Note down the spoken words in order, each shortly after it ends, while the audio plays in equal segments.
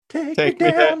Take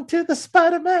me down to the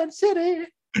Spider-Man city.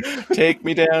 Take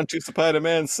me down to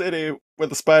Supaidāman city, where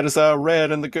the spiders are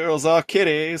red and the girls are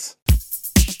kitties.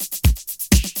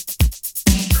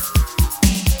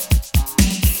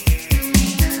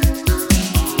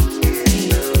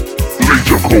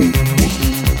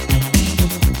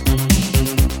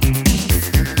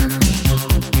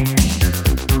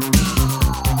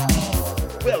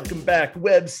 Welcome back,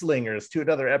 web slingers, to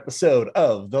another episode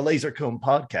of the Laser Comb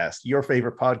Podcast, your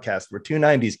favorite podcast where two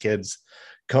 90s kids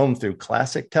comb through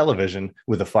classic television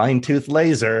with a fine-tooth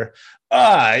laser.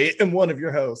 I am one of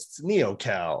your hosts,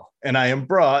 NeoCal, and I am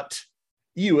brought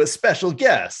you a special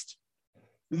guest,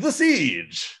 The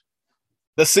Siege.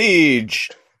 The Siege.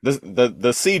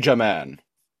 The Siege-a-man.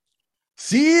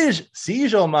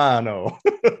 Siege-o-mano.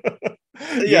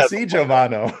 Yeah,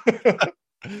 Siege-o-mano.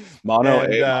 Mono.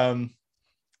 And,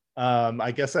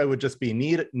 I guess I would just be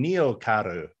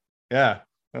Neokaru. Yeah.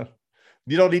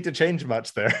 You don't need to change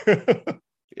much there.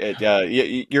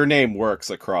 Your name works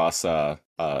across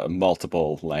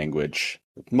multiple language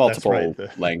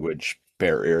language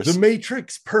barriers. The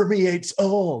Matrix permeates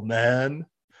all, man.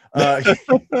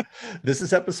 This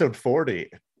is episode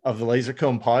 40 of the Laser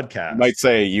Comb Podcast. You might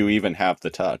say you even have the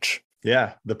touch.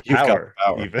 Yeah, the power.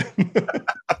 Even.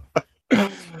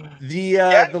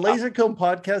 The Laser Comb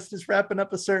Podcast is wrapping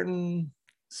up a certain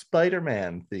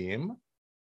Spider-Man theme.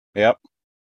 Yep.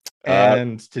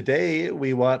 And today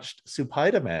we watched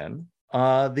Supaidāman,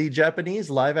 the Japanese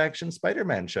live-action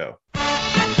Spider-Man show.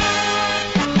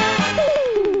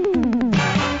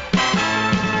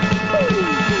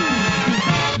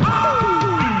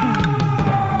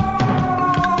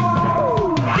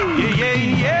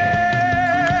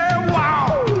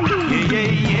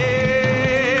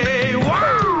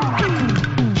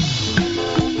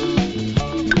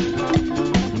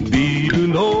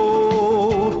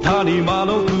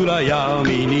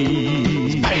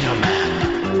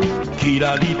 Spider-Man キ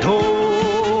ラリ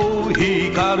と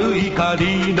光る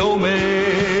光の目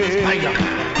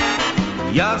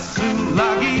Spider-Man 安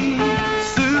らぎ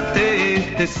捨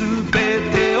ててすべ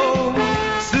てを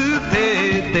捨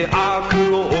てて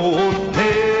悪を追って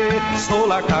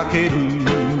空かける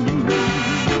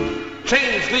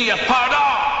Change the apart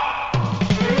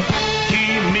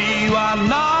君は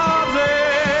なぜ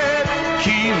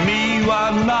君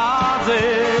はなぜ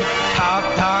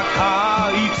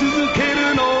戦い続け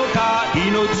るのか命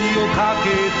をかけ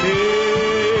て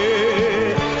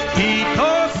一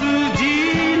筋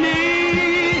に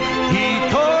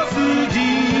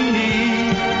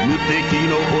無敵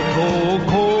の男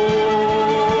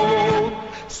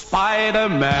スパイダー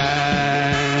マン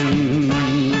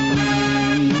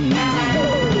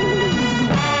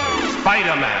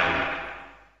Spider-Man.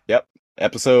 Yep.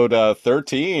 Episode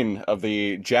 13 of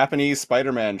the Japanese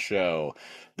Spider-Man show.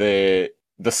 The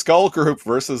Skull Group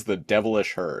versus the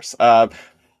Devilish Hearse. The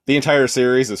entire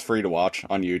series is free to watch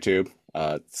on YouTube.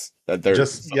 Search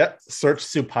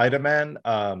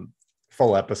Supaidāman,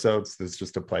 full episodes. There's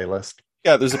just a playlist.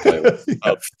 Yeah, there's a playlist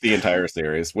of the entire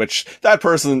series, which that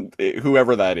person,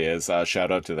 whoever that is,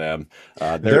 shout out to them.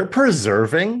 They're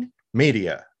preserving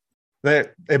media.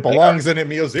 It belongs in a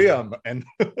museum. And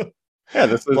yeah,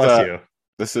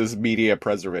 this is media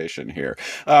preservation here.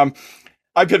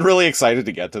 I've been really excited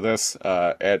to get to this,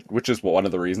 which is one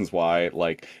of the reasons why,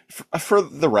 like, for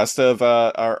the rest of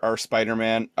our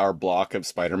Spider-Man, our block of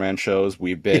Spider-Man shows,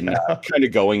 we've been kind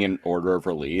of going in order of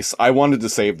release. I wanted to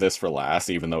save this for last,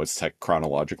 even though it's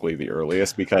chronologically the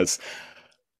earliest, because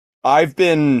I've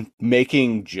been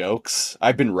making jokes.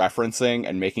 I've been referencing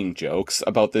and making jokes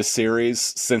about this series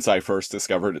since I first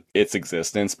discovered its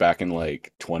existence back in,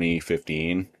 like,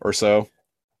 2015 or so.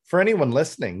 For anyone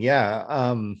listening,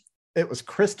 it was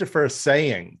Christopher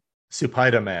saying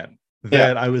Supaidāman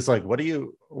that I was like, what do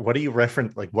you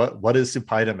reference? Like, what is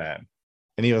Supaidāman?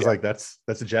 And he was like, that's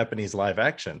a Japanese live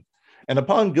action. And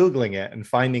upon Googling it and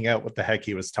finding out what the heck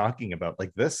he was talking about,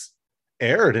 like, this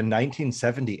aired in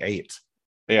 1978.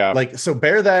 Yeah. Like, so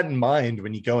bear that in mind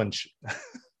when you go and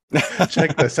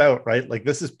check this out, right? Like,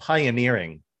 this is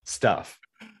pioneering stuff.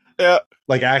 Yeah.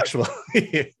 Like, actually.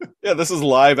 Yeah, this is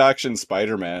live action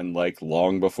Spider-Man, like,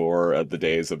 long before the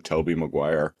days of Tobey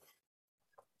Maguire.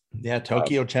 Yeah,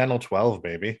 Tokyo Channel 12,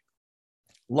 baby.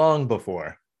 Long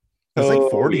before. There's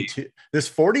like 42. There's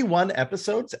 41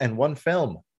 episodes and one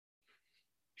film.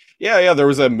 Yeah, there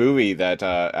was a movie that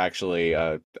actually,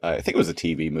 I think it was a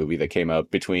TV movie that came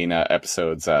out between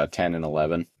episodes 10 and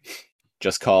 11,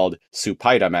 just called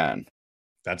Supaidāman.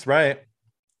 That's right.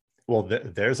 Well,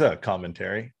 there's a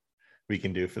commentary we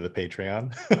can do for the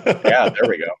Patreon. Yeah, there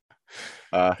we go.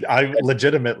 I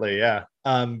legitimately,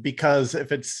 because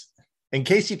if it's, in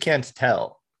case you can't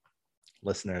tell,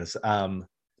 listeners.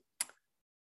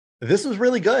 This was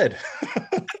really good.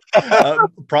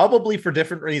 Probably for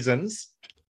different reasons.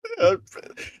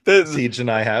 Siege and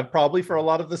I have probably for a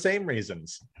lot of the same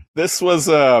reasons. This was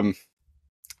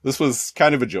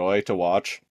kind of a joy to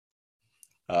watch.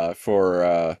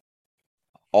 For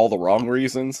all the wrong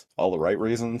reasons, all the right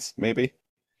reasons, maybe.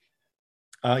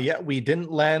 Yeah, we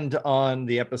didn't land on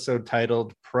the episode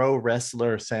titled Pro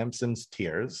Wrestler Samson's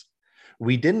Tears.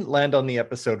 We didn't land on the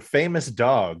episode Famous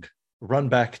Dog, Run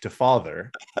Back to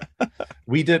Father.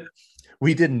 We did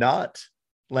not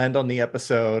land on the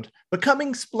episode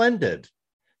Becoming Splendid,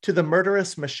 to the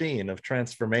Murderous Machine of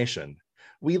Transformation.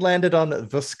 We landed on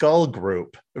The Skull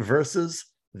Group versus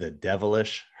the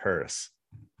Devilish Hearse.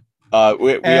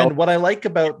 What I like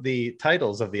about the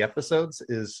titles of the episodes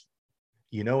is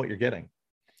you know what you're getting.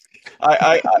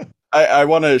 I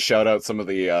want to shout out some of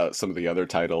the other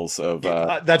titles of.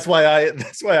 That's why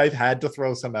I had to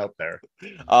throw some out there.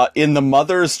 In the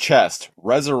Mother's Chest,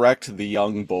 Resurrect the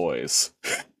Young Boys.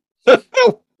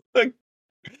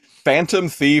 Phantom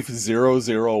Thief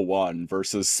 001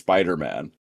 versus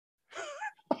Spider-Man.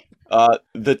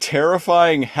 The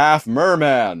Terrifying Half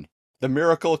Merman, The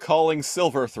Miracle Calling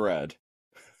Silver Thread.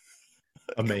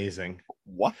 Amazing.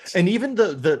 What? And even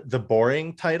the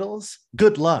boring titles.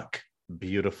 Good Luck,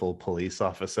 Beautiful Police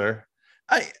Officer.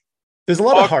 There's a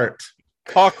lot of heart.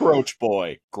 Cockroach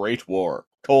Boy, Great War,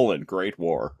 Great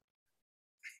War.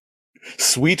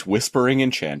 Sweet Whispering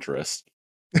Enchantress.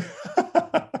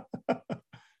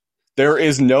 There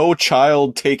is no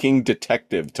child taking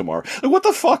detective tomorrow. Like, what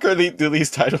the fuck do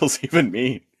these titles even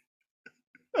mean?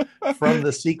 From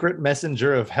the Secret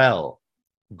Messenger of Hell,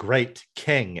 Great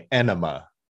King Enema.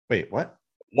 Wait, what?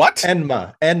 What?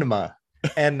 Enema. Okay.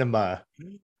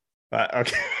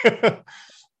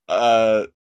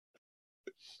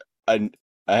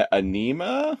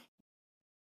 Anema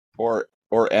or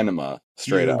enema,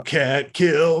 straight up. You can't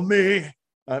kill me.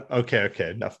 Okay.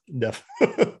 Enough.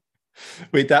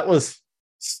 Wait, that was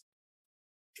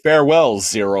Farewell,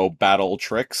 Zero Battle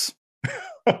Tricks.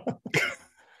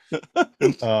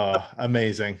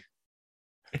 Amazing.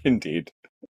 Indeed.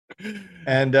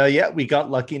 And we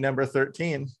got lucky number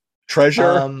 13.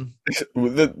 Treasure.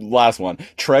 The last one.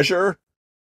 Treasure,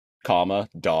 comma,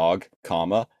 dog,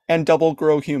 comma, and double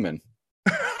grow human.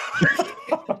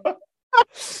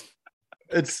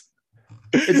 It's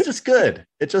just good.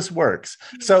 It just works.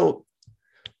 So,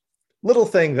 little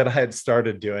thing that I had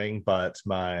started doing, but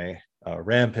my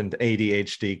rampant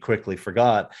ADHD quickly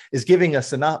forgot, is giving a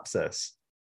synopsis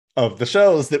of the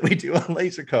shows that we do on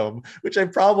Lasercomb, which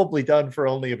I've probably done for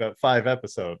only about 5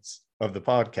 episodes of the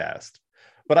podcast.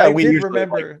 But I did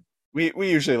remember... we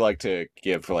usually like to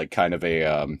give like kind of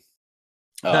a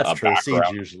that's true. Background.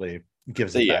 Siege usually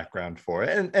gives a background for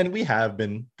it, and we have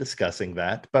been discussing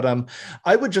that. But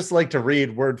I would just like to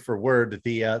read word for word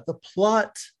the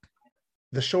plot,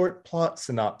 the short plot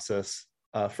synopsis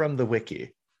from the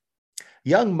wiki.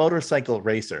 Young motorcycle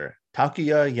racer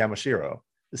Takuya Yamashiro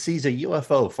sees a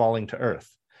UFO falling to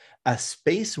Earth, a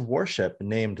space warship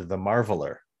named the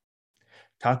Marveler.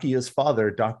 Takuya's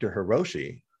father, Dr.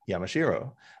 Hiroshi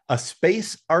Yamashiro, a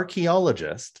space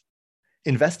archaeologist,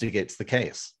 investigates the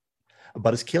case,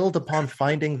 but is killed upon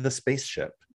finding the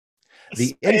spaceship.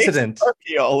 The incident...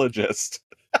 Archaeologist.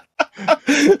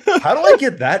 How do I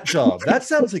get that job? That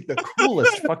sounds like the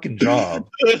coolest fucking job.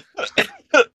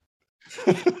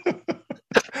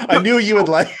 I knew you would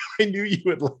like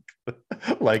that.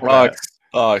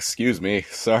 Oh, excuse me.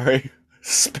 Sorry.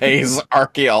 Space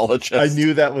archaeologist. I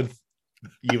knew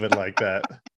you would like that.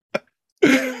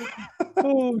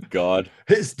 Oh God.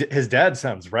 His dad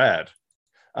sounds rad.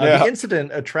 The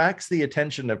incident attracts the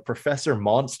attention of Professor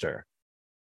Monster.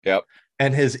 Yep.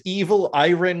 And his evil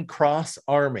Iron Cross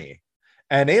army,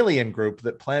 an alien group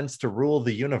that plans to rule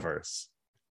the universe.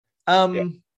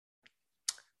 The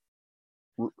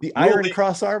Iron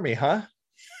Cross army, huh?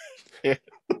 Yeah.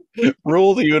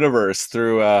 Rule the universe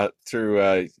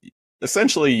through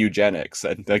essentially eugenics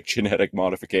and like genetic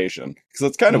modification, because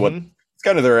that's kind of it's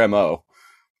kind of their MO.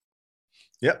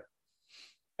 Yep.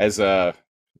 As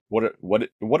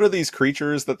what are these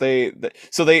creatures that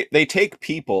they take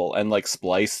people and like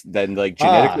splice, then like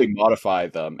genetically modify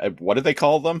them. And what do they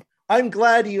call them? I'm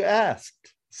glad you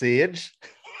asked, Siege.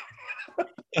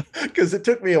 Because it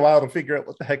took me a while to figure out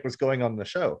what the heck was going on in the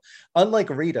show. Unlike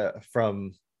Rita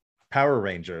from Power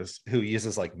Rangers, who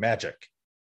uses like magic.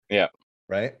 Yeah.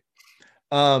 Right?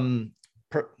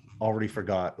 Already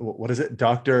forgot. What is it?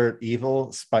 Dr.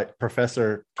 Evil?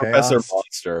 Professor Chaos? Professor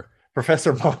Monster.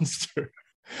 Professor Monster.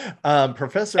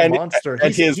 Professor Monster.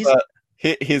 And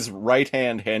his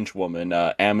right-hand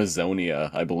henchwoman,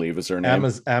 Amazonia, I believe is her name.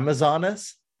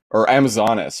 Amazonas? Or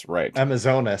Amazonas, right.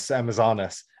 Amazonas.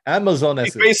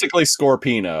 It's basically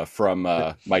Scorpina from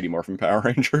Mighty Morphin Power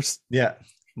Rangers. Yeah.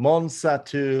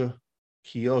 Monsatu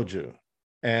Kyoju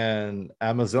and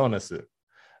Amazonasu.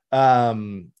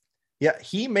 Yeah,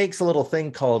 he makes a little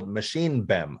thing called Machine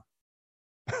Bem.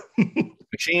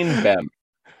 Machine Bem.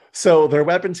 So they're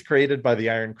weapons created by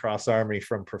the Iron Cross Army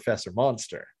from Professor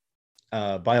Monster.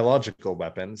 Biological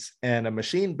weapons, and a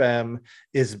machine bem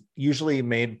is usually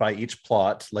made by each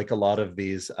plot, like a lot of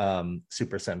these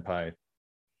Super Senpai.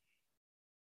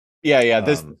 Yeah.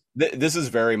 This is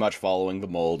very much following the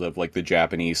mold of like the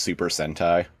Japanese Super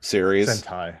Sentai series.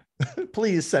 Sentai,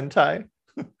 please, Sentai,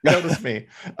 notice me.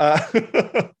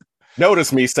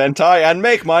 Notice me, Sentai, and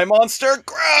make my monster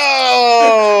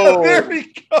grow. There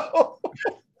we go.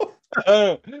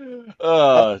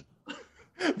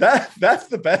 That's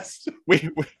the best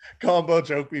combo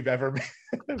joke we've ever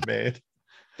made.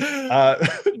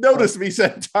 Notice me,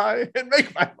 Sentai, and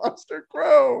make my monster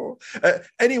grow.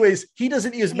 Anyways, he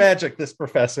doesn't use magic, this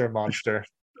Professor Monster.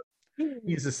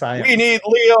 He's a scientist. We need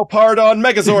Leopard on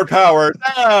Megazord power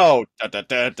now.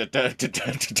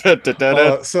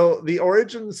 So the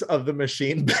origins of the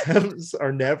machine bems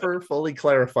are never fully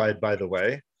clarified, by the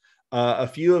way. A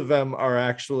few of them are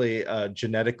actually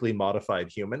genetically modified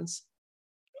humans.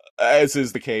 As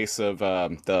is the case of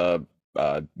the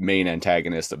main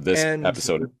antagonist of this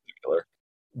episode in particular.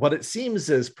 What it seems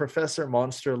is Professor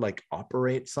Monster like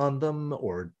operates on them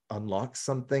or unlocks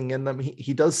something in them.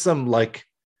 He does some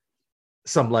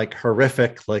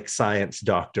horrific like science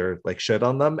doctor like shit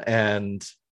on them, and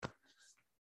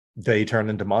they turn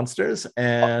into monsters,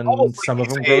 and some of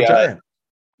them grow giant.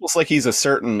 Looks like he's a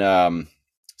certain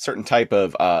type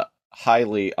of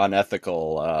highly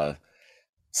unethical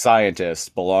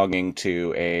scientist belonging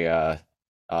to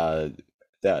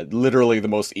literally the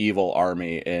most evil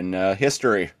army in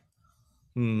history.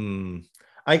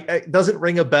 I doesn't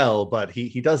ring a bell, but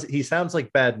he sounds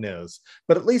like bad news.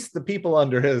 But at least the people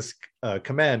under his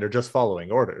command are just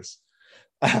following orders.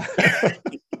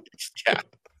 Yeah.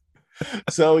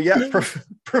 So yeah,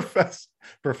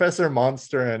 Professor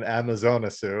Monster and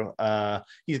Amazonasu.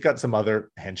 He's got some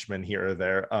other henchmen here or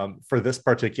there. For this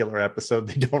particular episode,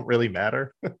 they don't really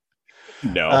matter.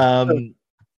 No.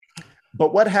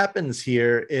 But what happens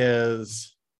here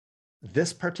is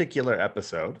this particular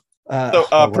episode.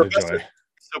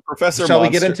 Professor Shall Monster, we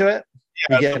get into it?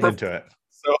 Yeah, get into it.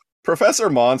 So Professor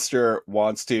Monster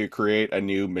wants to create a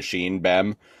new machine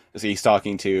BEM. So he's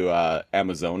talking to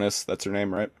Amazonas. That's her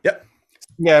name, right? Yep.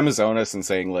 Yeah, Amazonas, and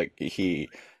saying like he's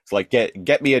like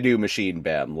get me a new machine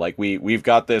BEM. Like we've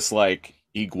got this like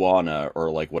iguana or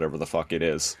like whatever the fuck it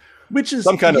is. Which is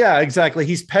some kind of exactly.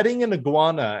 He's petting an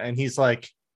iguana and he's like,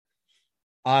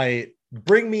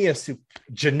 bring me a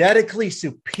genetically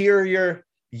superior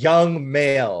young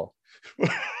male.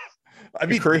 I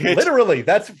mean, literally,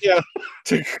 that's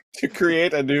to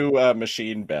create a new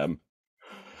machine BEM.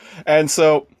 And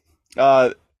so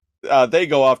they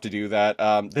go off to do that.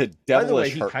 The Devilish. By the way,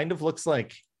 he kind of looks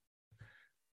like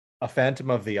a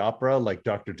Phantom of the Opera, like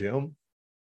Dr. Doom.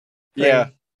 Yeah,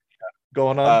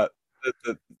 going on.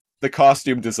 The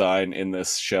costume design in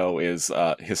this show is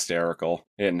hysterical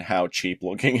in how cheap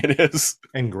looking it is,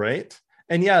 and great.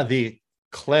 And yeah, the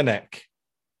clinic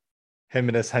him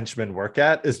and his henchmen work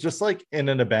at is just like in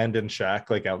an abandoned shack,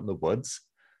 like out in the woods.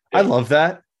 Yeah. I love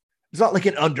that. It's not like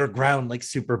an underground, like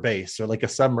super base or like a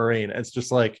submarine. It's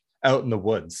just like out in the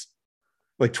woods,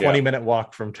 like 20-minute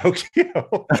walk from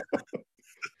Tokyo.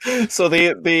 So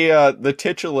the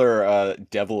titular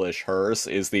Devilish Hearse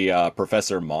is the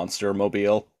Professor Monster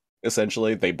mobile.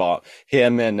 Essentially, they bought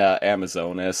him and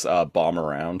Amazonas bomb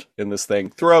around in this thing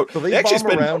throughout. So they bomb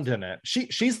around in it.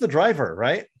 She's the driver,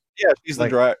 right? Yeah, she's the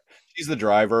driver. She's the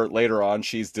driver. Later on,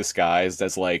 she's disguised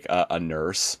as like a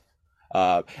nurse.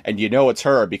 And you know it's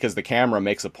her because the camera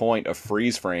makes a point of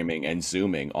freeze framing and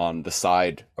zooming on the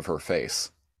side of her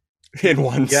face in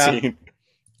one scene.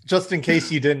 Just in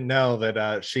case you didn't know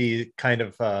that she kind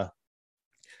of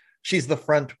she's the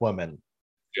front woman,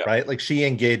 right? Like she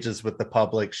engages with the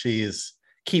public.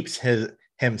 Keeps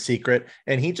him secret,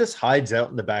 and he just hides out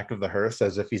in the back of the hearse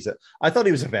as if I thought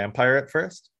he was a vampire at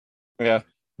first. Yeah.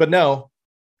 But no,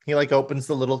 he like opens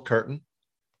the little curtain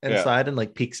inside and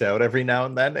like peeks out every now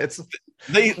and then.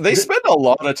 They spend a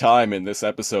lot of time in this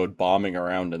episode bombing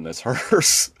around in this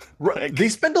hearse. Right. They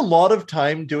spend a lot of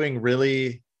time doing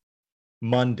really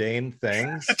mundane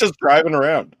things. Just driving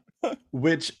around.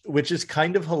 which is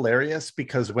kind of hilarious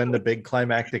because when the big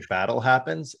climactic battle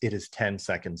happens, it is 10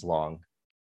 seconds long.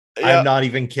 Yeah. I'm not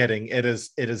even kidding. It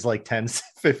is like 10,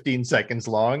 15 seconds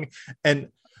long. And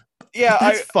yeah,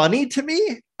 that's funny to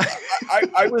me.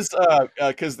 I was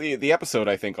because the episode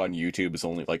I think on YouTube is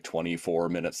only like 24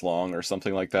 minutes long or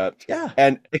something like that. Yeah.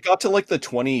 And it got to like the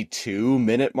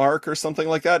 22-minute mark or something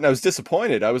like that, and I was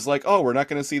disappointed. I was like, oh, we're not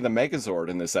going to see the Megazord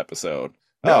in this episode.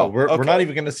 No, we're not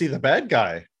even going to see the bad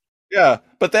guy. Yeah,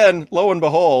 but then lo and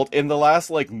behold, in the last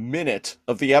like minute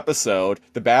of the episode,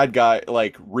 the bad guy,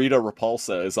 like Rita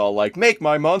Repulsa, is all like, "Make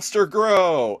my monster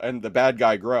grow," and the bad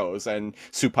guy grows, and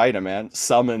Supaidāman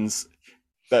summons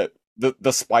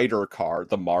the spider car,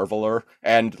 the Marveler,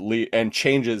 and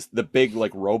changes the big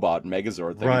like robot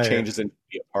Megazord thing, Right. changes into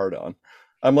a Pardon.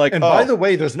 I'm like, and by the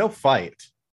way, there's no fight.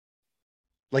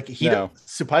 Like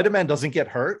Supaidāman doesn't get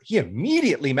hurt. He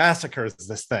immediately massacres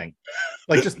this thing.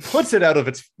 Like just puts it out of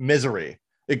its misery.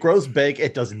 It grows big,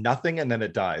 it does nothing, and then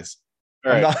it dies.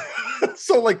 Right.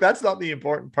 So like that's not the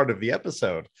important part of the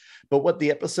episode. But what the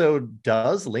episode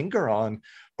does linger on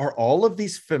are all of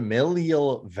these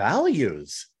familial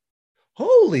values.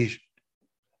 Holy,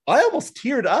 I almost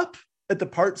teared up at the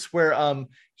parts where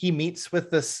he meets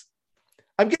with this.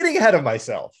 I'm getting ahead of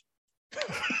myself.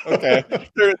 Okay,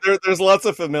 there's lots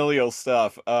of familial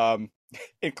stuff,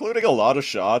 including a lot of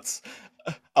shots,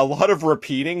 a lot of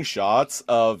repeating shots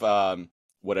of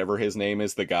whatever his name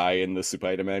is, the guy in the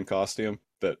Supaidāman costume,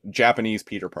 the Japanese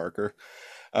Peter Parker.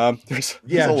 There's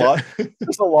a lot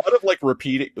of like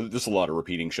repeating. There's a lot of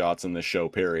repeating shots in this show.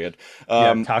 Period.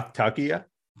 Takia.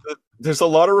 There's a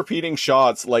lot of repeating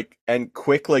shots, like, and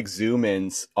quick like zoom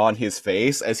ins on his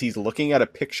face as he's looking at a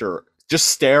picture, just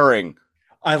staring.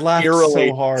 I laughed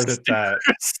so hard at that.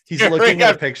 He's looking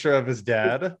at a picture of his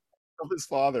dad. Of his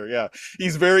father, yeah.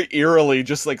 He's very eerily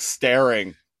just like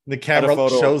staring. The camera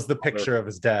shows the picture of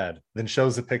his dad, then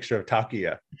shows a picture of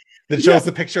Takia, then shows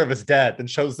the picture of his dad, then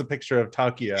shows the picture of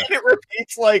Takia. And it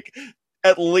repeats like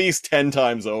at least 10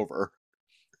 times over.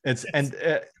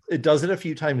 It does it a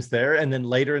few times there, and then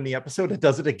later in the episode, it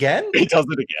does it again. It does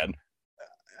it again.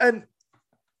 And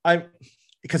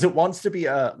because it wants to be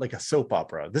like a soap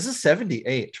opera. This is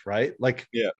 78, right? Like,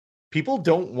 yeah, people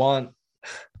don't want.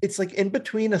 It's like in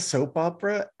between a soap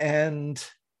opera and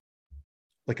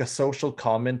like a social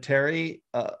commentary,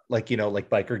 like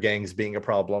biker gangs being a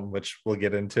problem, which we'll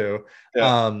get into.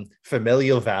 Yeah.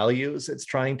 Familial values it's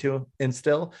trying to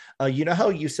instill. You know how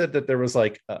you said that there was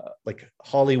like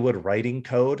Hollywood writing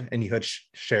code, and you had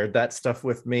shared that stuff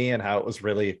with me, and how it was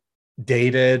really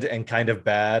dated and kind of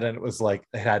bad, and it was like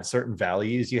it had certain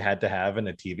values you had to have in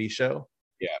a TV show.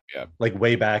 Yeah. Like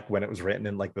way back when it was written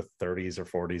in like the 30s or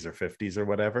 40s or 50s or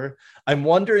whatever. I'm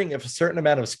wondering if a certain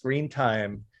amount of screen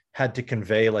time had to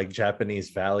convey like Japanese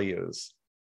values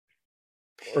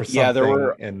or something. Yeah, there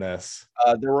were in this.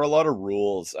 There were a lot of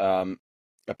rules,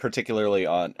 particularly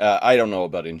on. I don't know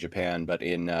about in Japan, but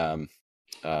in the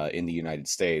United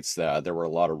States, there were a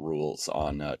lot of rules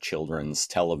on children's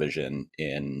television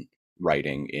in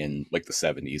writing in like the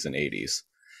 70s and 80s.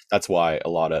 That's why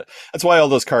all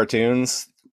those cartoons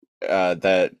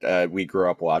that we grew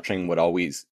up watching would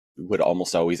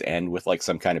almost always end with like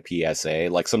some kind of PSA,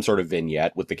 like some sort of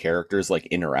vignette with the characters like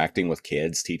interacting with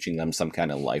kids, teaching them some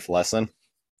kind of life lesson.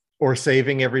 Or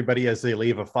saving everybody as they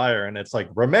leave a fire. And it's like,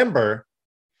 remember,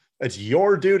 it's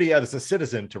your duty as a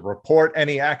citizen to report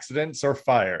any accidents or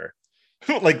fire.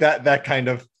 Like that kind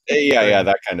of yeah,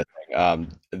 that kind of thing.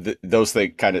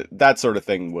 That sort of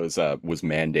thing was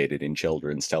mandated in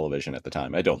children's television at the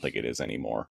time. I don't think it is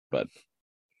anymore, but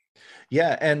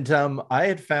yeah. And I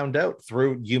had found out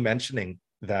through you mentioning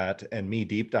that and me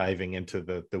deep diving into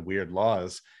the weird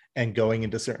laws and going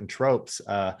into certain tropes.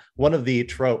 One of the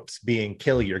tropes being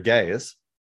kill your gays,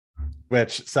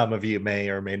 which some of you may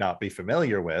or may not be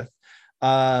familiar with.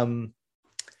 Bury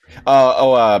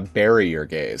your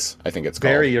gays, I think it's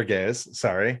called. Bury your gays,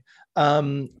 sorry.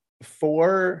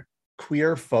 For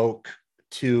queer folk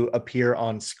to appear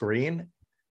on screen,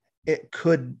 it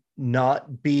could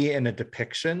not be in a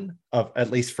depiction of, at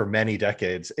least for many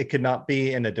decades, it could not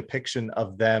be in a depiction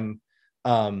of them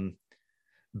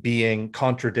being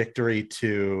contradictory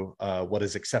to what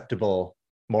is acceptable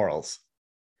morals.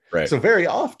 Right. So very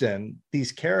often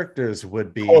these characters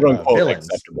would be quote unquote villains.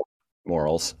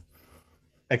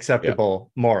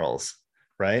 Acceptable morals,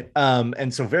 right?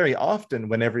 And so very often,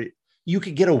 whenever you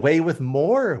could get away with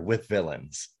more with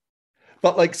villains,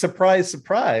 but like surprise,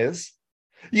 surprise,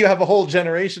 you have a whole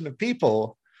generation of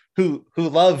people who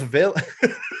love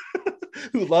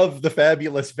who love the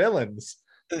fabulous villains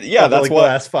Yeah, over that's like why. the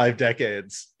last 5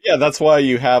 decades. Yeah, that's why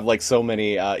you have like so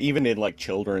many, even in like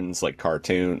children's like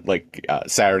cartoon, like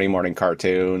Saturday morning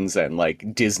cartoons and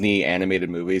like Disney animated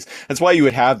movies. That's why you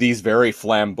would have these very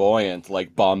flamboyant,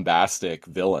 like bombastic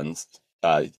villains.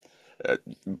 Uh, uh,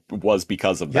 was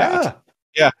because of that.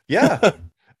 Yeah, Yeah. yeah.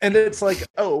 And it's like,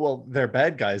 oh well, they're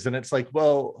bad guys, and it's like,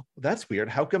 well, that's weird.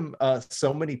 How come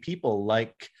so many people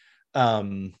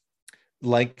um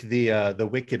the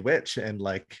Wicked Witch and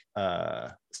like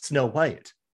Snow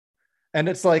White? And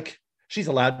it's like she's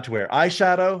allowed to wear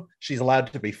eyeshadow. She's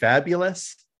allowed to be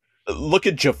fabulous. Look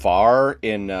at Jafar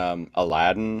in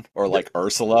Aladdin, or like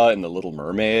Ursula in The Little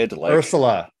Mermaid. Like,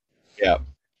 Ursula, yeah,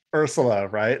 Ursula,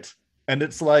 right? And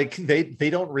it's like they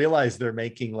don't realize they're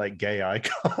making like gay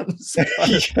icons.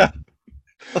 yeah,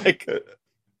 like,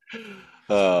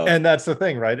 And that's the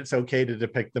thing, right? It's okay to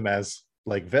depict them as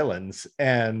like villains.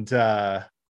 and then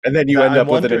you end I'm up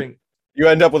with wondering, you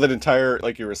end up with an entire,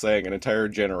 like you were saying, an entire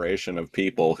generation of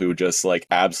people who just like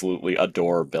absolutely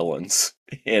adore villains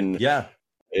in yeah.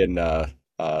 the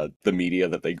media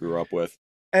that they grew up with.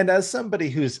 And as somebody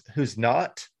who's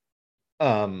not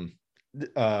as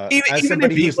Even in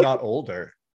somebody who's like, not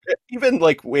older. even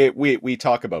like we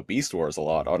talk about Beast Wars a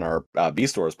lot on our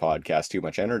Beast Wars podcast, Too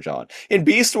Much Energon. In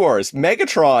Beast Wars,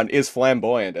 Megatron is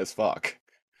flamboyant as fuck.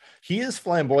 He is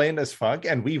flamboyant as fuck,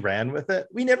 and we ran with it.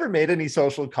 We never made any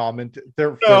social comment.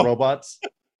 They're robots.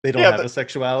 They don't have a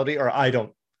sexuality, or I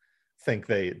don't think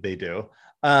they do.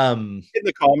 In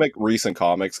the recent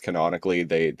comics, canonically,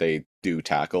 they do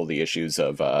tackle the issues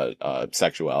of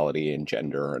sexuality and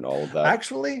gender and all of that.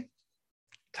 Actually,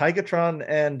 Tigatron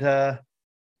and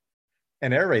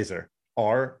Air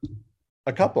are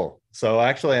a couple. So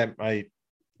actually, I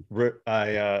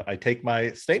take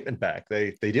my statement back.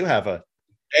 They do have a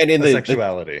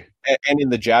sexuality. And in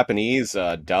the Japanese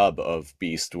dub of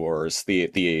Beast Wars,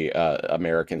 the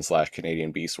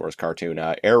American/Canadian Beast Wars cartoon,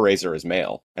 Air is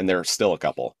male, and there's still a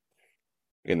couple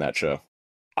in that show.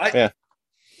 I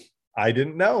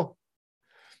didn't know.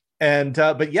 And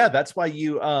but yeah, that's why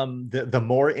you the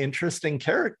more interesting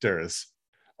characters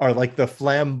are like the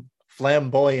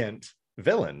flamboyant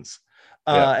villains.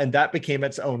 And that became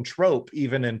its own trope,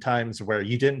 even in times where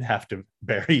you didn't have to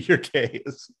bury your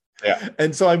gays. Yeah.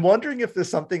 And so I'm wondering if there's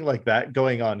something like that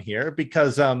going on here,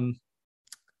 because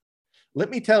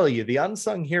let me tell you, the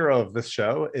unsung hero of this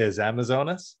show is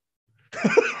Amazonas.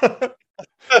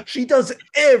 She does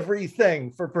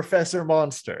everything for Professor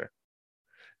Monster.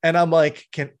 And I'm like,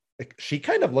 she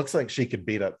kind of looks like she could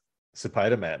beat up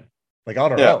Supaidāman, like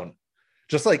on her own.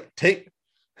 Just like take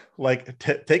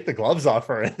the gloves off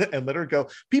her and let her go.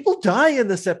 People die in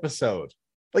this episode.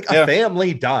 Like a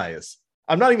family dies.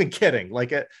 I'm not even kidding.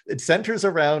 Like it centers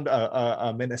around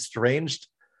an estranged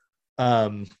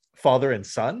father and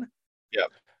son. Yeah,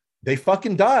 they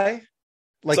fucking die,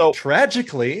 like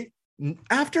tragically,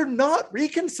 after not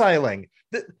reconciling.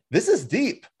 This is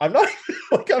deep. I'm not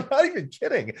even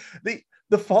kidding.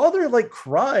 The father like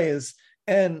cries,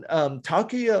 and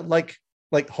Takuya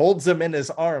like holds him in his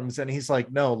arms, and he's like,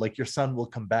 no, like your son will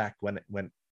come back when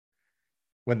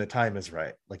the time is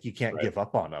right. Like you can't give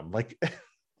up on him. Like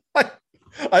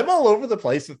I'm all over the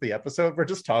place with the episode. We're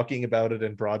just talking about it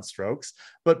in broad strokes,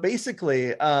 but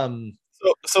basically,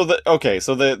 so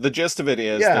the gist of it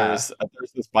is there's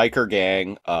this biker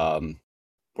gang.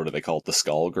 What do they call it? The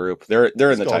Skull Group. They're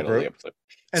in the title of the episode,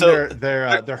 and so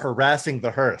they're harassing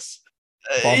the hearse.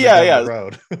 Yeah.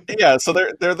 Road. Yeah, so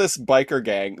they're this biker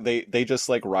gang. They just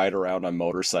like ride around on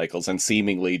motorcycles and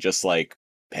seemingly just like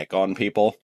pick on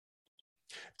people,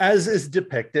 as is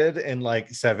depicted in like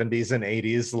 70s and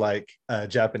 80s like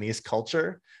Japanese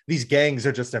culture. These gangs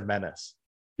are just a menace.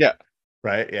 Yeah.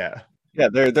 Right. Yeah. Yeah.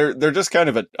 They're just kind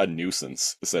of a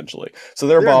nuisance essentially. So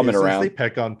they're bombing around. They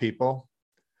pick on people.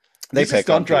 They pick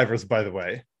on drivers, by the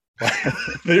way.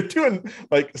 They're doing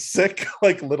like sick,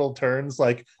 like little turns,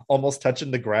 like almost touching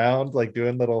the ground, like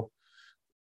doing little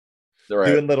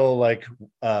like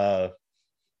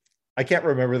I can't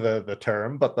remember the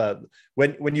term, but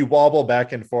when you wobble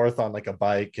back and forth on like a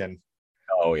bike, and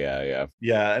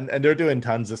and they're doing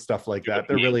tons of stuff like that.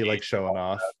 They're really like showing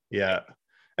off. Yeah.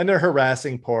 And they're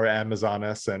harassing poor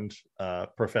Amazonas and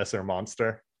Professor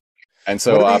Monster. And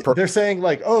so they're saying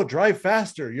like, oh, drive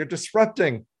faster, you're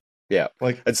disrupting. Yeah,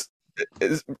 like it's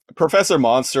Professor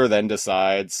Monster then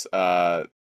decides that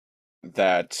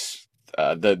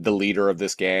the leader of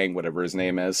this gang, whatever his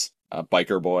name is,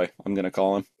 Biker Boy, I'm gonna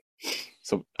call him.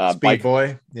 So Speed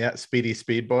Boy, Speedy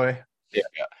Speed Boy. Yeah.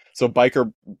 So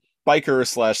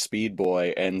Biker/Speed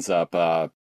Boy ends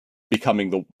up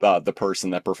becoming the person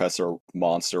that Professor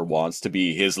Monster wants to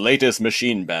be his latest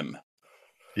machine bem.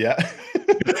 Yeah.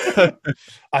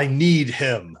 I need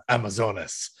him,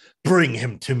 Amazonas. Bring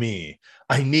him to me.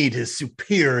 I need his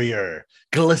superior,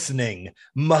 glistening,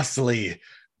 muscly,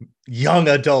 young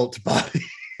adult body.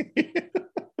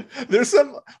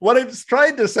 What I'm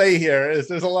trying to say here is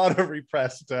there's a lot of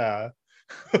repressed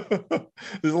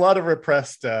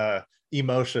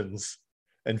emotions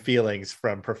and feelings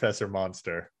from Professor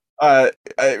Monster.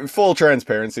 Full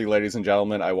transparency, ladies and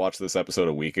gentlemen, I watched this episode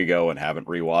a week ago and haven't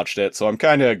rewatched it, so I'm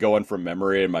kind of going from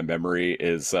memory, and my memory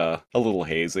is a little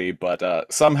hazy,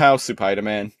 but somehow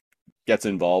Supaidāman gets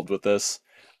involved with this.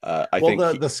 I think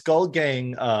the Skull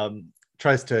Gang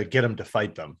tries to get him to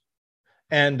fight them.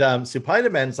 And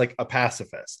Supaidāman's like a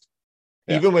pacifist.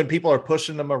 Yeah. Even when people are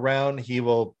pushing him around, he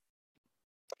will...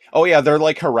 Oh, yeah, they're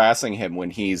like harassing him when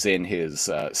he's in his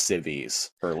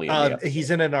civvies early in the episode.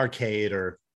 He's in an arcade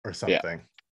or something.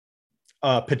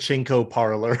 Yeah. Pachinko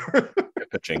parlor.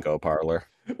 Pachinko parlor.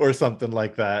 Or something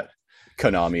like that.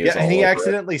 Konami is and he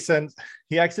accidentally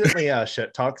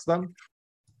shit talks them.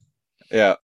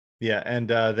 Yeah. Yeah, and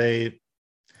they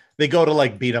go to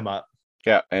like beat him up.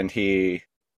 Yeah, and he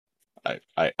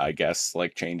I guess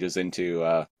like changes into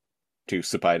to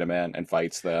Supaidāman and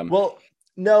fights them. Well,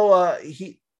 no,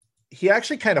 he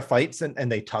actually kind of fights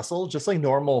and they tussle just like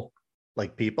normal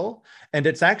like people, and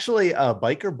it's actually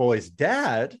Biker Boy's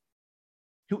dad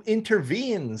who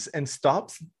intervenes and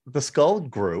stops the Skull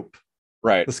Group,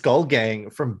 right, the Skull Gang,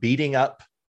 from beating up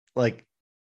like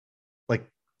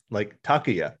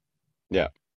Takuya. Yeah.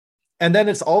 And then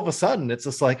it's all of a sudden it's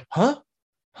just like, huh,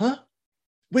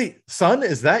 wait, son,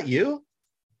 is that you?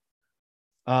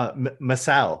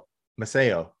 Masao,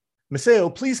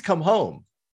 please come home.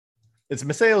 It's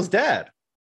Masao's dad.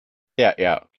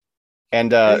 Yeah.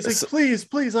 And he's like,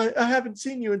 please, I haven't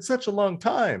seen you in such a long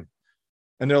time.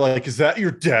 And they're like, is that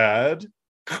your dad?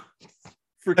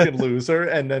 Freaking loser.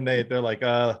 And then they're like,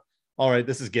 all right,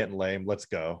 this is getting lame. Let's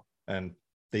go. And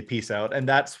they peace out. And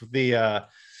that's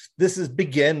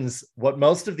begins what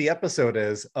most of the episode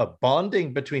is, a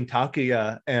bonding between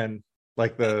Takuya and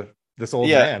like this old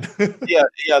man.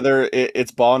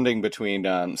 It's bonding between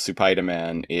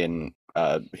Supaidāman in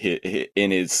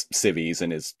his civvies,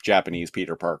 in his Japanese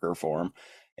Peter Parker form,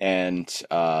 and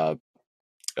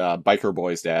Biker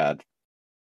Boy's dad.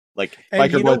 Like, and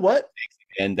Biker you know what?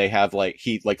 And they have like,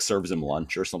 he like serves him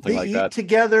lunch or something like that. They eat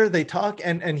together, they talk,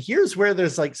 and here's where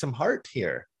there's like some heart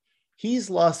here. He's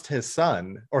lost his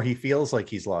son, or he feels like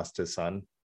he's lost his son,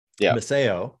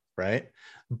 Masao, right?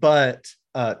 But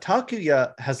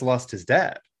Takuya has lost his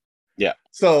dad. Yeah.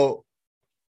 So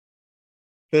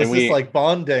there's this like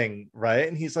bonding, right?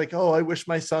 And he's like, oh, I wish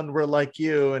my son were like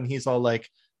you. And he's all like,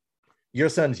 your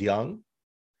son's young.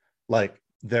 Like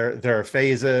there are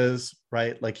phases,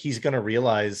 right? Like he's going to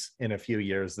realize in a few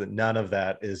years that none of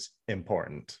that is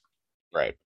important.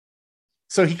 Right.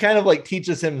 So he kind of like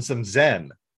teaches him some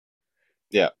Zen.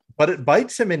 Yeah. But it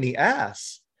bites him in the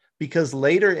ass because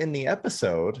later in the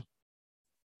episode,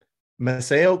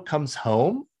 Masao comes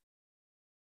home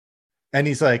and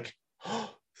he's like, oh,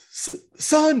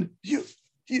 son, you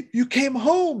came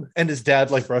home. And his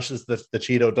dad like brushes the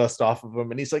Cheeto dust off of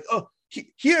him and he's like, oh,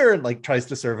 here, and like tries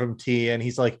to serve him tea. And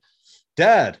he's like,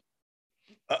 Dad,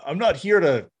 I'm not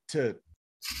here to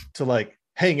like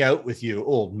hang out with you,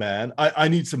 old man. I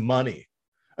need some money.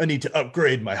 I need to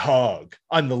upgrade my hog.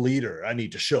 I'm the leader. I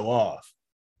need to show off.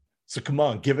 So come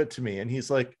on, give it to me. And he's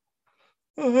like,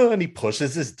 and he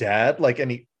pushes his dad. Like,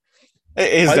 and he,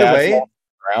 his by dad the way,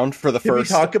 around for the can first.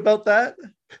 Can we talk about that?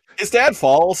 His dad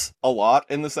falls a lot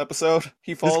in this episode.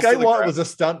 He falls. This guy was a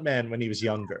stuntman when he was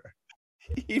younger.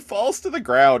 He falls to the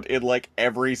ground in like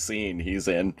every scene he's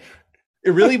in.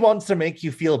 It really wants to make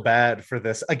you feel bad for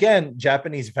this. Again,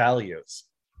 Japanese values.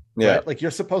 Yeah. Right? Like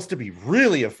you're supposed to be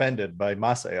really offended by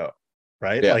Masao,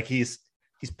 right? Yeah. Like he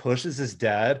pushes his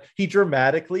dad. He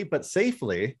dramatically but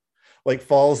safely like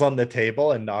falls on the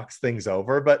table and knocks things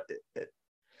over. But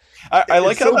I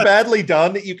like it's so badly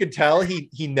done that you can tell he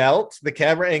knelt, the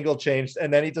camera angle changed,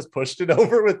 and then he just pushed it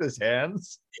over with his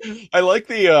hands. I like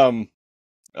the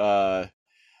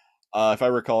if I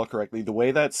recall correctly, the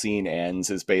way that scene ends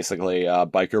is basically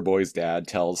Biker Boy's dad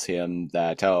tells him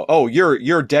that, oh,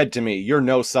 you're dead to me. You're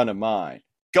no son of mine.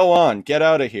 Go on, get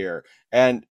out of here.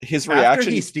 And his reaction...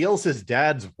 After he steals his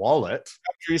dad's wallet.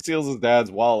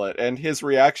 And his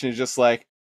reaction is just like,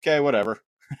 okay, whatever,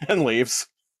 and leaves.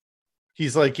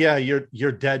 He's like, yeah,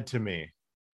 you're dead to me.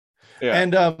 Yeah.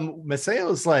 And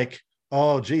Masao's like,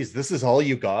 oh, geez, this is all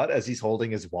you got, as he's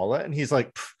holding his wallet. And he's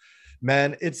like,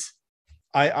 man,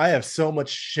 I have so much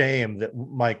shame that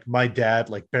my dad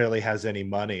like barely has any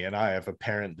money and I have a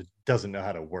parent that doesn't know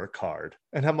how to work hard.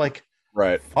 And I'm like,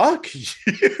 Right. Fuck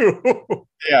you.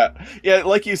 Yeah,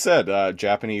 like you said,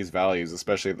 Japanese values,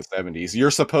 especially in the 70s,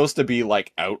 you're supposed to be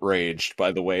like outraged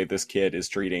by the way this kid is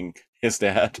treating his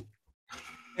dad.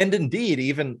 And indeed,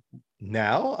 even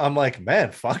now, I'm like,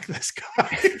 man, fuck this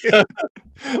guy.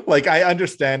 Like, I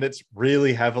understand it's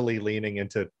really heavily leaning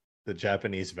into the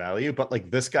Japanese value, but like,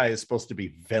 this guy is supposed to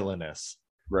be villainous.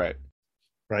 Right.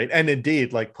 Right. And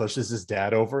indeed, like, pushes his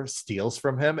dad over, steals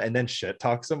from him, and then shit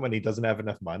talks him when he doesn't have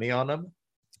enough money on him.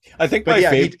 I think But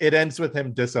yeah, it ends with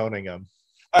him disowning him.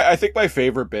 I think my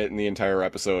favorite bit in the entire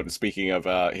episode, speaking of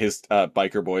his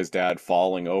biker boy's dad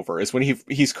falling over, is when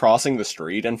he's crossing the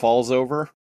street and falls over.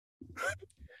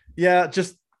 Yeah,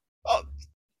 just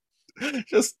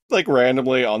like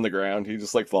randomly on the ground. He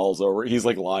just like falls over. He's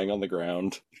like lying on the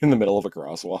ground in the middle of a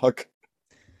crosswalk.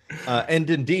 And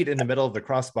indeed, in the middle of the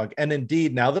crosswalk. And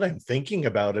indeed, now that I'm thinking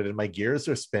about it and my gears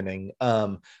are spinning,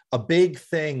 a big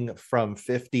thing from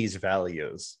 50s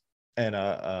values and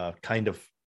a kind of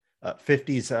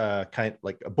 50s kind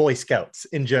like Boy Scouts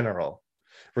in general,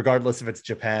 regardless if it's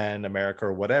Japan, America,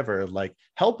 or whatever, like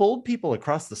help old people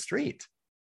across the street.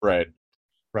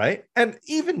 Right. And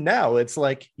even now, it's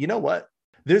like, you know what?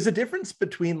 There's a difference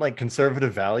between like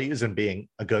conservative values and being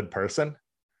a good person.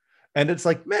 And it's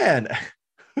like, man,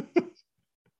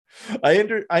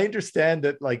 I understand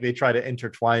that like they try to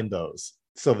intertwine those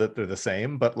so that they're the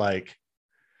same, but like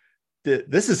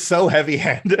this is so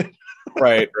heavy-handed.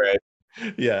 Right.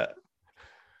 Yeah.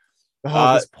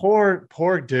 Oh, this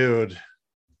poor dude.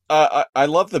 I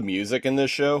love the music in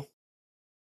this show.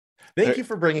 Thank you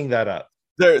for bringing that up.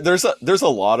 There's a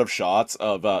lot of shots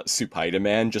of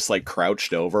Supaidāman just like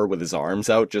crouched over with his arms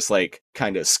out, just like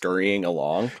kind of scurrying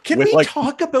along. Can we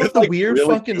talk about the weird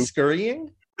really fucking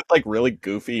scurrying? With like really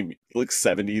goofy like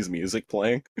 70s music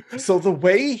playing. So the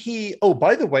way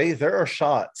by the way, there are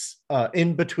shots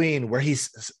in between where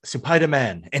he's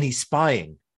Supaidāman and he's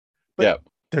spying. But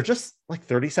they're just like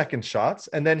 30-second shots,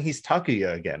 and then he's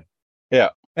Takuya again. Yeah.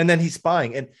 And then he's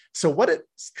spying. And so what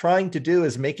it's trying to do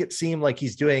is make it seem like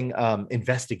he's doing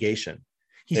investigation.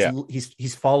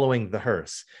 He's following the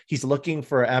hearse. He's looking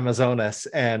for Amazonas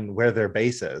and where their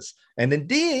base is. And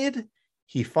indeed,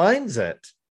 he finds it,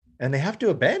 and they have to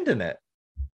abandon it.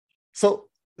 So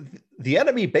the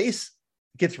enemy base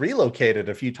gets relocated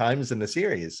a few times in the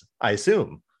series, I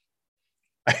assume.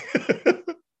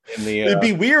 It'd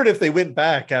be weird if they went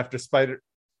back after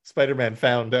Spider-Man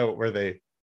found out where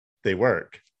they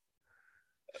work.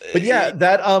 But yeah,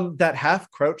 that half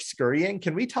crouch scurrying,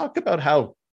 can we talk about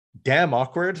how damn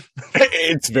awkward?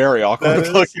 It's very awkward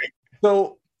looking.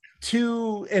 So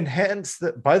to enhance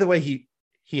that, by the way,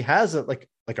 he has a like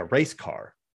a race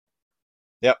car.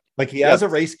 Yep. Like he has a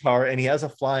race car, and he has a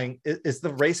flying. Is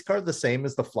the race car the same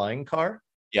as the flying car?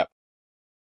 Yep.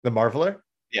 The Marveler?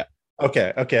 Yeah.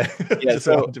 Okay. Yeah, Just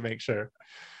wanted to make sure.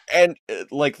 And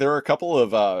like there are a couple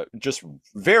of just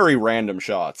very random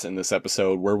shots in this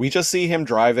episode where we just see him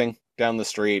driving down the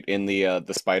street in the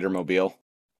Spider-Mobile.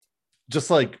 Just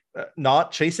like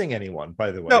not chasing anyone,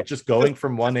 by the way, just going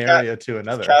from one area to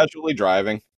another. Casually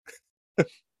driving.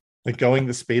 Like going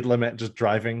the speed limit, just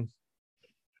driving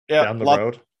down the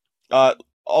road.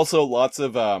 Also lots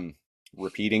of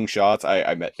repeating shots.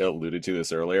 I alluded to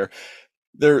this earlier.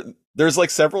 There's like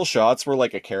several shots where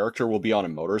like a character will be on a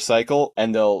motorcycle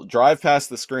and they'll drive past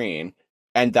the screen,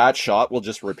 and that shot will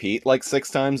just repeat like 6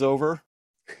 times over.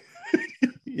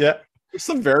 Yeah. There's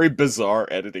some very bizarre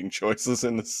editing choices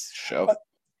in this show.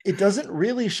 It doesn't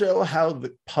really show how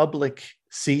the public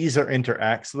sees or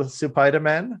interacts with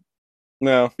Supaidāman.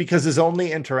 No. Because his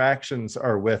only interactions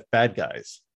are with bad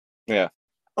guys. Yeah.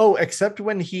 Oh, except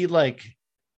when he like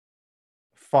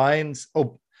finds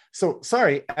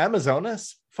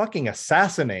Amazonas fucking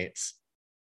assassinates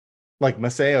like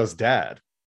Masao's dad.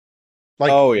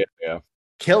 Like, oh yeah.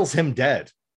 Kills him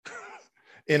dead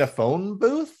in a phone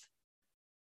booth.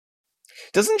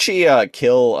 Doesn't she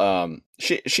kill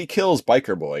she kills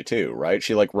Biker Boy too, right?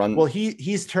 She like runs. Well,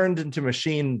 he's turned into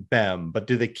Machine Bam, but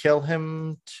do they kill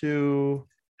him too?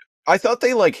 I thought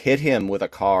they like hit him with a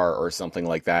car or something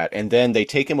like that, and then they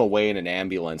take him away in an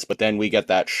ambulance, but then we get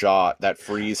that shot, that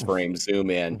freeze frame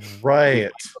zoom in. Right.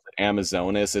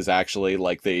 Amazonas is actually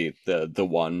like the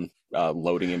one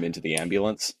loading him into the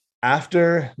ambulance.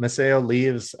 After Masao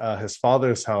leaves his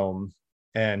father's home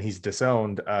and he's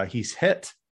disowned, he's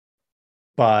hit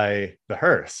by the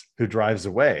hearse who drives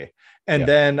away. And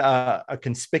then a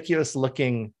conspicuous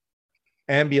looking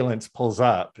ambulance pulls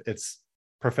up. It's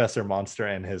Professor Monster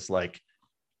and his like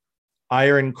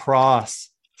Iron Cross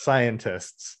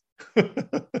scientists.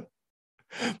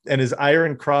 And his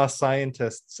Iron Cross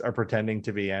scientists are pretending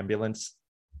to be ambulance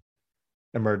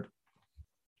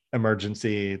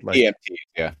emergency, like EMT,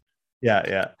 yeah.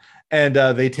 Yeah. And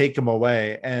they take him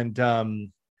away.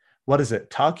 And what is it?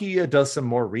 Taki does some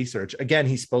more research. Again,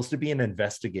 he's supposed to be an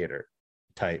investigator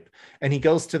type. And he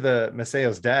goes to the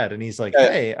Masayo's dad and he's like,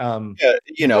 hey,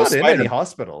 not in any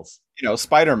hospitals.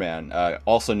 Spider-Man,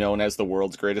 also known as the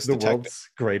world's greatest detective. World's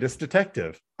greatest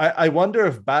detective. I wonder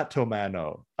if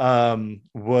Batomano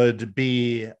would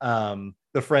be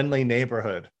the friendly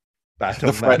neighborhood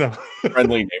Batomano.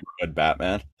 Friendly neighborhood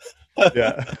Batman.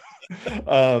 Yeah.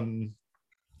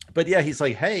 But yeah, he's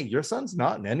like, hey, your son's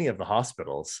not in any of the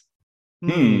hospitals.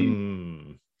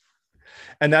 And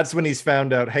that's when he's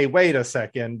found out, hey, wait a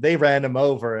second, they ran him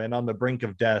over and on the brink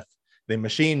of death, they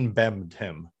machine bemmed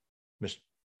him,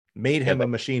 made him a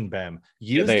machine bem,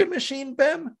 used a machine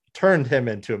bem, turned him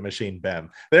into a machine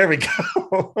bem. There we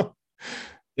go.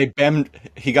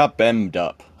 He got bemmed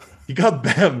up. He got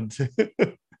bemmed.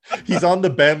 He's on the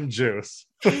bem juice.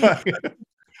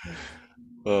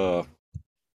 Oh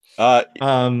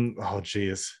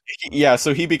geez. Yeah,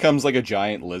 so he becomes like a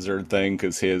giant lizard thing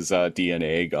because his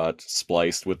DNA got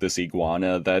spliced with this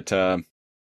iguana that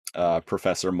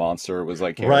Professor Monster was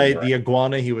like right, the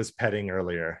iguana he was petting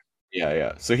earlier.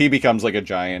 Yeah. So he becomes like a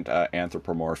giant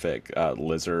anthropomorphic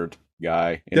lizard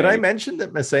guy. Did I mention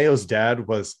that Masayo's dad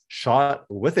was shot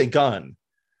with a gun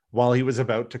while he was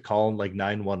about to call like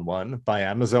 911 by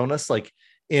Amazonas, like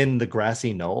in the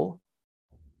grassy knoll?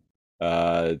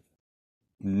 No.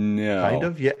 Kind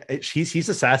of, yeah. He's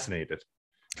assassinated.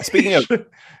 Speaking of,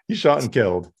 he's shot and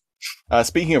killed.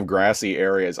 Speaking of grassy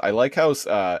areas, I like how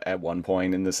at one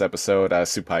point in this episode,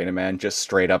 Supaidāman just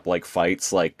straight up like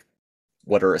fights like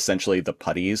what are essentially the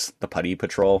putty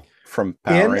patrol from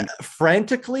Power Rangers.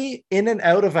 Frantically in and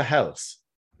out of a house.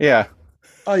 Yeah.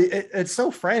 It's so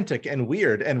frantic and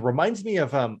weird and reminds me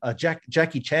of a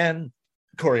Jackie Chan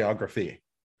choreography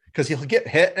because he'll get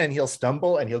hit and he'll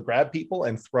stumble and he'll grab people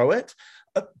and throw it.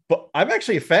 But I'm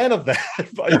actually a fan of that,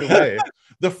 by the way.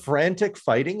 The frantic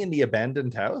fighting in the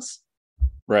abandoned house.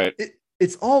 Right.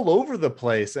 It's all over the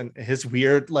place. And his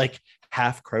weird, like,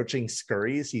 half crouching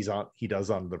scurries he does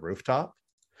on the rooftop.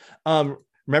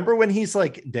 Remember when he's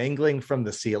like dangling from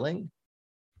the ceiling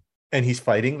and he's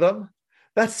fighting them?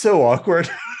 That's so awkward.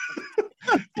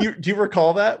 Do you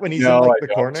recall that when he's in like the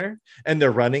corner and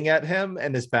they're running at him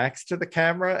and his back's to the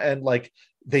camera and like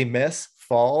they miss,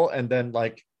 fall, and then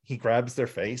like he grabs their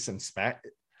face and smack.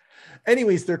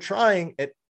 Anyways, they're trying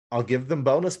it. I'll give them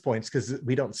bonus points because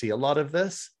we don't see a lot of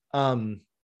this.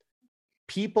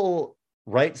 People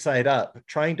right side up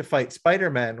trying to fight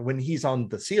Spider-Man when he's on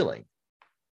the ceiling.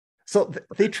 So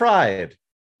they tried.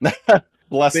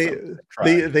 Bless them.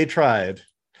 They tried.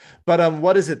 But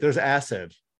what is it? There's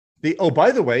acid.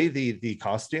 By the way, the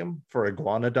costume for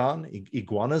Iguanodon,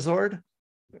 Iguanazord.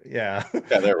 Yeah.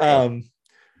 Yeah, there we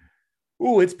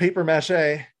go. It's paper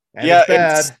mache. And yeah,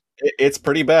 it's bad. It's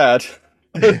pretty bad.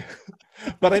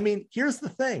 But I mean, here's the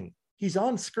thing. He's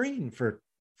on screen for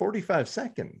 45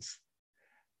 seconds.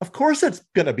 Of course it's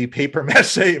gonna be paper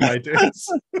mache, my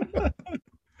dudes.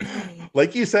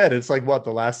 Like you said, it's like what,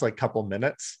 the last like couple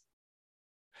minutes?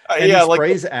 And he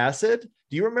sprays acid.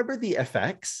 Do you remember the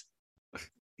effects?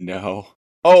 No.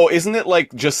 Oh, isn't it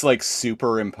like just like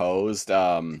superimposed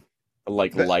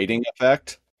lighting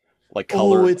effect? Like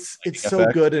color. Oh, it's so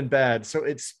effect. Good and bad. So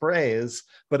it sprays,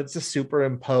 but it's a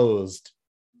superimposed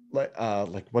like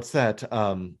what's that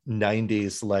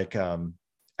 90s like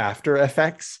After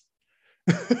Effects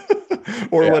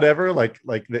or whatever like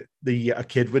a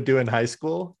kid would do in high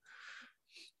school.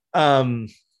 And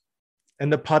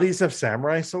the putties have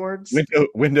samurai swords.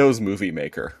 Windows Movie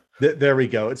Maker. There we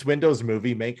go. It's Windows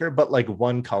Movie Maker, but like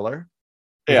one color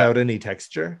without any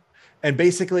texture. And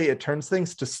basically it turns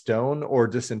things to stone or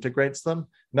disintegrates them.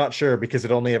 Not sure because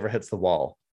it only ever hits the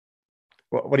wall.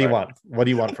 What do you want? What do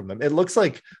you want from them? It looks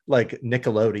like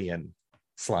Nickelodeon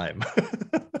slime.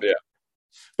 Yeah.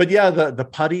 But yeah, the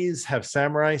putties have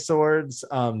samurai swords.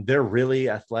 They're really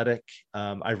athletic.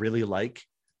 I really like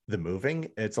the moving.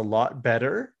 It's a lot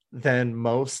better than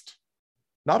most,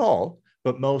 not all,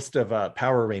 but most of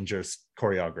Power Rangers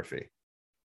choreography.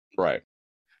 Right.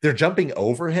 They're jumping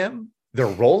over him. They're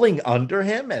rolling under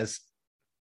him as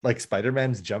like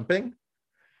Spider-Man's jumping.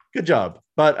 Good job.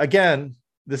 But again,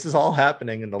 this is all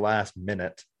happening in the last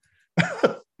minute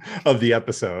of the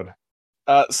episode.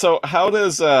 So how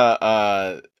does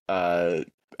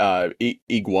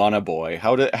Iguana Boy,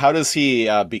 how does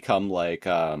he become like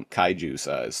kaiju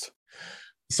sized?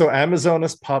 So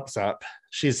Amazonas pops up.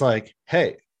 She's like,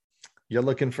 hey, you're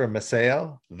looking for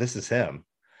Masayo? This is him.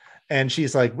 And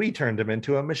she's like, we turned him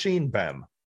into a machine bem.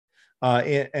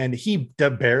 And he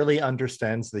barely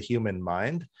understands the human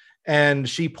mind. And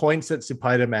she points at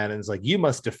Supaidāman and is like, you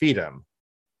must defeat him.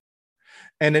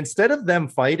 And instead of them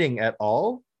fighting at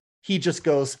all, he just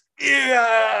goes,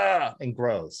 yeah, and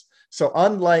grows. So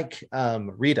unlike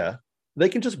Rita, they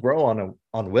can just grow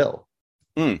on will.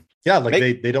 Yeah,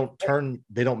 like they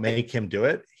don't make him do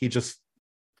it. He just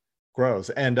grows.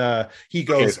 And he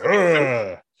goes,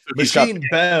 machine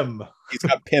Bem. He's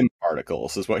got Pym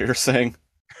particles, is what you're saying.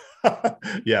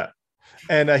 Yeah.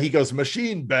 And he goes,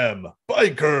 machine Bem,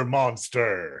 biker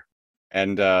monster.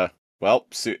 And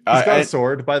he's got a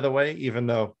sword, by the way, even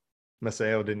though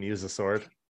Masao didn't use a sword.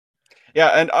 Yeah,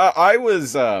 and I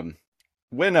was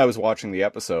when I was watching the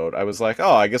episode, I was like,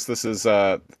 oh, I guess this is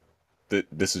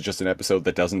this is just an episode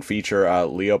that doesn't feature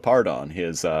Leopardon,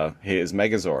 his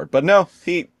Megazord. But no,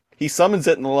 he summons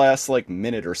it in the last like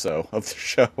minute or so of the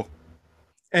show.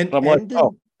 And I'm like,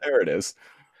 oh, there it is.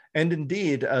 And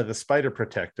indeed, the Spider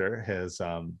Protector has,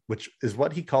 which is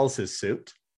what he calls his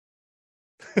suit,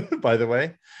 by the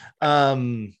way.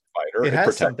 It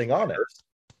has something on it.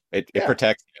 It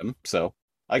protects him, so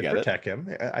I get it. Protect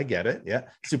him. I get it. Yeah.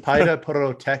 Supaida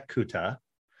Protekuta.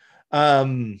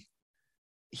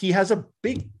 He has a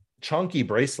big chunky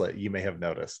bracelet, you may have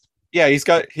noticed. Yeah, he's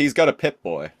got a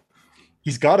Pip-Boy.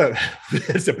 He's got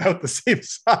it's about the same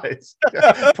size.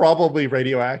 Probably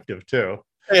radioactive too.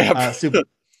 Yeah.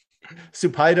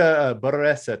 Supaida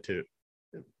Buresetu.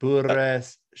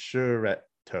 Bureshureto.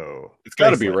 It's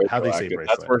got to be radioactive. How they say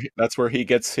bracelet. That's where he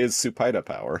gets his Supaida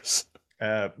powers.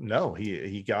 No,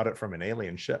 he got it from an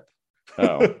alien ship.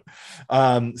 Oh.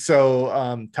 So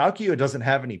Takio doesn't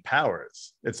have any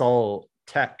powers. It's all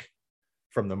tech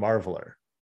from the Marveler.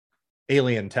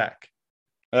 Alien tech.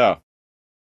 Oh.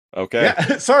 Okay.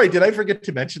 Yeah, sorry, did I forget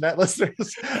to mention that,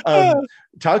 listeners?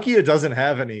 Takio doesn't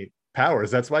have any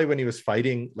powers. That's why when he was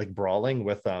fighting, like brawling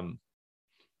with the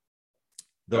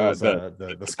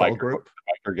Skull Group,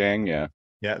 the biker gang, yeah,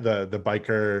 the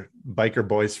biker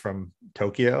boys from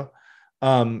Tokyo,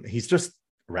 he's just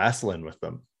wrestling with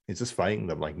them. He's just fighting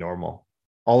them like normal.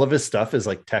 All of his stuff is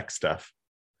like tech stuff,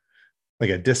 like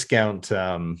a discount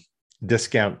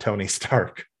Tony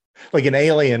Stark, like an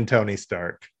alien Tony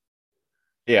Stark.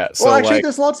 Yeah. So well, actually,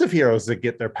 there's lots of heroes that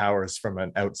get their powers from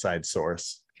an outside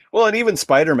source. Well, and even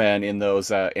Spider-Man in those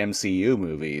MCU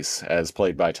movies, as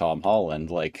played by Tom Holland,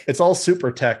 like it's all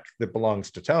super tech that belongs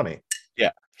to Tony.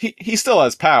 Yeah, he still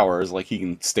has powers, like he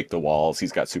can stick to walls.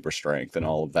 He's got super strength and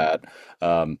all of that.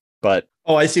 But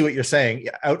I see what you're saying.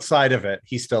 Outside of it,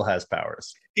 he still has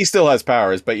powers. He still has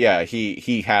powers, but yeah,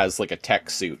 he has like a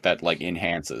tech suit that like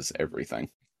enhances everything.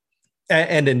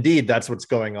 And indeed, that's what's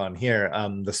going on here.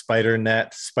 The spider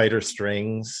net, spider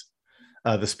strings,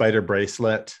 the spider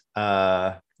bracelet.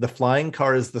 The flying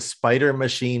car is the Spider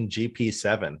Machine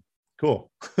GP7. Cool.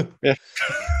 Yeah.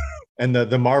 And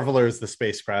the Marveler is the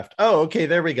spacecraft. Oh, okay.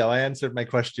 There we go. I answered my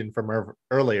question from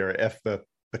earlier. If the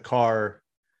car,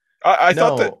 I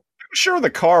thought that. I'm sure the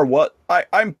car.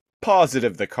 I'm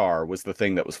positive the car was the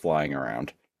thing that was flying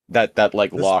around. That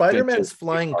like the locked. Spider-Man's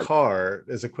flying car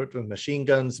is equipped with machine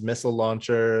guns, missile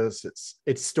launchers.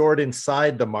 It's stored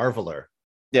inside the Marveler.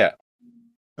 Yeah.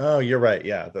 Oh, you're right.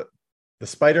 Yeah. The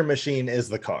Spider Machine is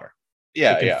the car.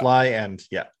 Yeah, it can fly and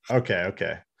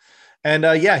okay. And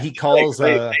he calls.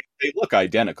 They look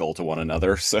identical to one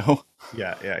another, so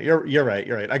yeah. You're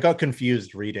right. I got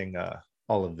confused reading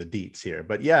all of the deets here,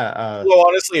 but yeah. Well,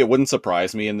 honestly, it wouldn't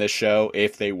surprise me in this show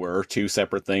if they were two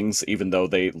separate things, even though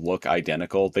they look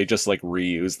identical. They just like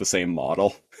reuse the same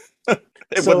model.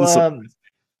 That's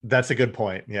a good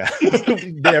point. Yeah,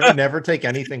 never take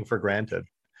anything for granted.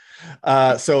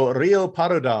 So Rio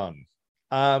Parodon.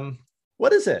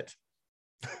 What is it?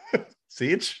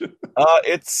 Siege?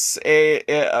 It's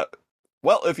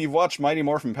well, if you've watched Mighty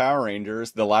Morphin Power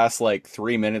Rangers, the last like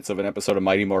 3 minutes of an episode of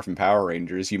Mighty Morphin Power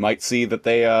Rangers, you might see that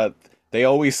they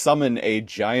always summon a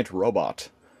giant robot,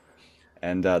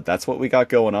 and that's what we got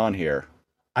going on here.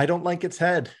 I don't like its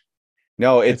head.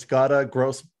 No, it's got a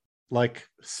gross like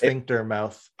sphincter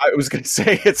mouth. I was gonna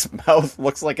say its mouth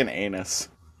looks like an anus.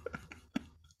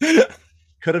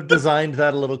 Could have designed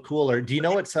that a little cooler. Do you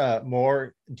know it's a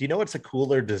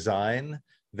cooler design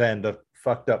than the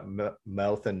fucked up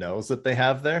mouth and nose that they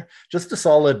have there? Just a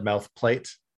solid mouth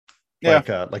plate.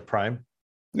 Yeah. Like Prime.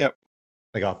 Yep.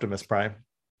 Like Optimus Prime.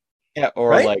 Yeah, or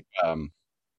right?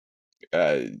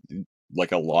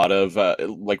 Like a lot of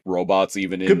like robots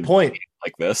even good point.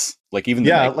 Like this. Like even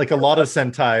like a lot of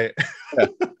Sentai. Yeah.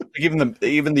 Like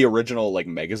even the original like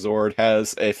Megazord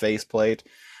has a faceplate.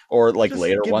 Or like just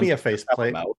later give ones, me a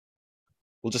faceplate.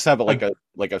 We'll just have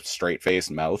like a straight faced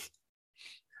mouth.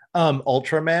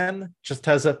 Ultraman just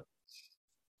has a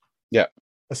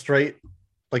straight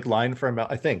like line from,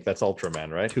 I think that's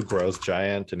Ultraman, right? Who grows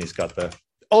giant, and he's got the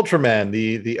Ultraman,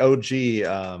 the OG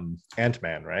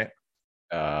Ant-Man,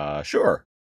 right? Sure.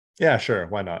 Yeah, sure.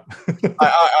 Why not?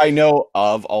 I know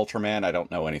of Ultraman. I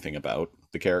don't know anything about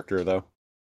the character though.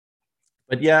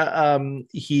 But yeah,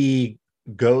 he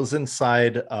goes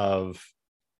inside of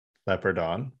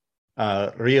Leopardon,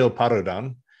 Rio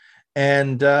Parodon,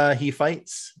 and he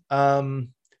fights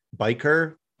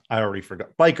biker. I already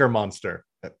forgot. Biker monster.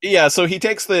 Yeah, so he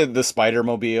takes the Spider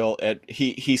Mobile.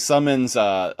 He summons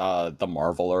the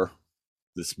Marveler,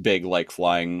 this big like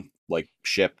flying like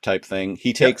ship type thing.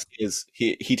 He takes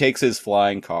he takes his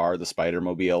flying car, the Spider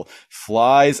Mobile,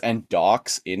 flies and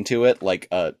docks into it like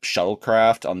a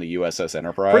shuttlecraft on the USS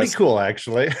Enterprise. Pretty cool,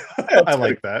 actually. I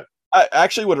like that.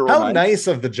 Actually, what it how nice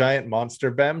of the giant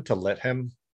monster Bem to let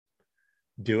him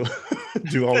do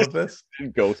all of this,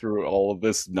 go through all of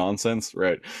this nonsense,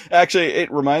 right? Actually, it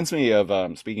reminds me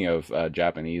of speaking of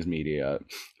Japanese media.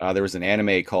 There was an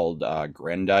anime called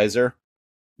Grandizer.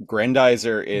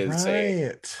 Grandizer is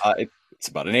it's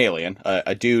about an alien,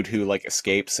 a dude who like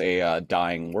escapes a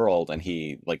dying world, and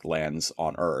he like lands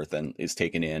on Earth and is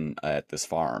taken in at this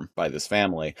farm by this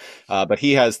family. But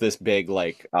he has this big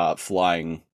like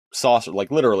flying saucer,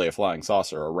 like literally a flying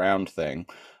saucer, a round thing,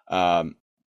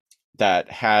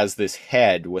 that has this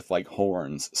head with like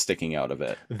horns sticking out of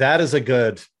it. That is a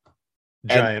good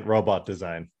giant robot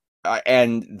design.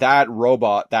 And that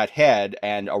robot, that head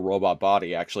and a robot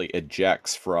body actually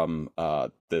ejects from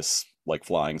this like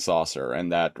flying saucer,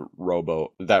 and that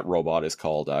robot is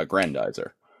called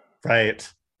Grandizer.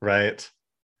 Right.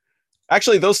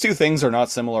 Actually, those two things are not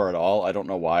similar at all. I don't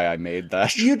know why I made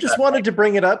that. You just wanted to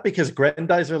bring it up because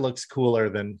Grandizer looks cooler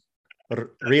than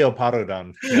Rio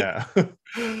Parodon. Yeah,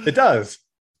 it does.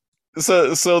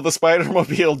 So the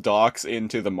Spider-Mobile docks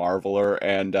into the Marveler,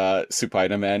 and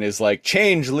Supaidāman is like,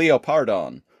 change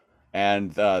Leopardon.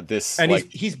 And this... And like,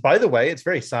 he's, by the way, it's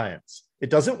very science. It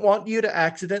doesn't want you to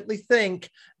accidentally think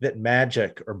that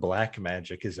magic or black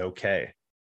magic is okay.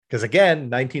 Because again,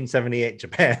 1978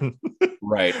 Japan.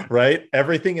 Right?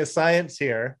 Everything is science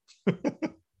here.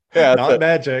 Yeah, not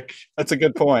magic. That's a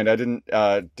good point. I didn't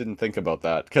think about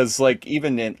that, because like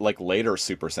even in like later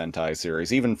Super Sentai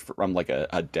series, even from like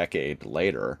a decade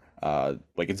later,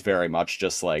 like it's very much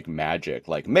just like magic,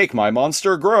 like make my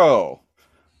monster grow,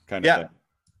 kind of thing.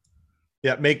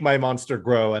 Yeah, make my monster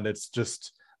grow, and it's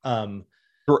just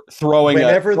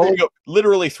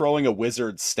literally throwing a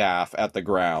wizard staff at the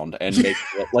ground and making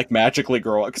it like magically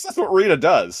grow, because that's what Rita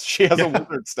does. She has a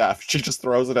wizard staff. She just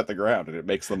throws it at the ground and it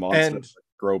makes the monster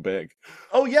grow big.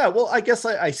 Oh yeah, well I guess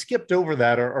I skipped over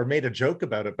that or made a joke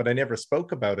about it, but I never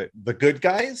spoke about it. The good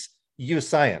guys use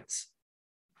science.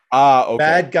 Okay.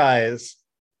 Bad guys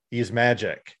use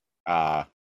magic. But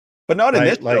not in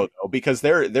this show though, because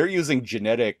they're using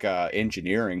genetic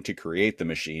engineering to create the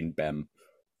machine Bem.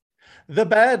 The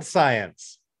bad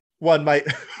science, one might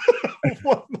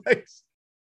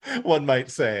one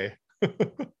might say.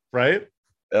 Right?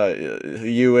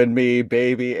 You and me,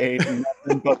 baby, ain't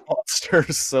nothing but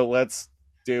monsters, so let's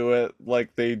do it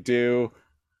like they do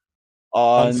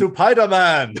on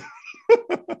Supaidāman.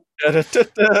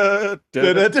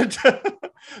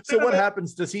 So what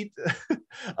happens? Does he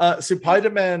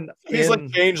Supaidāman, he's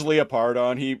like changed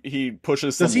Leopardon. He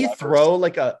pushes. Does he throw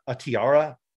like a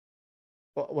tiara?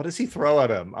 What does he throw at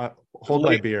him? Hold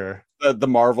my beer. The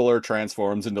Marveler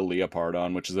transforms into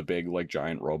Leopardon, which is a big like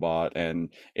giant robot, and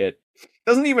it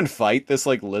doesn't even fight this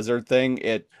like lizard thing.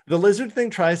 The lizard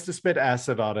thing tries to spit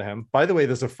acid out of him. By the way,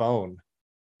 there's a phone,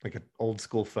 like an old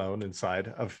school phone inside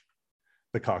of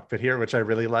the cockpit here, which I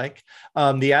really like.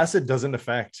 The acid doesn't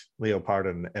affect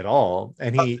Leopardon at all,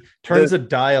 and he turns a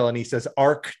dial and he says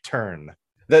arc turn.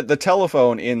 The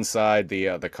telephone inside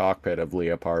the cockpit of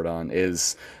Leopardon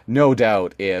is no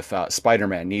doubt if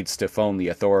Spider-Man needs to phone the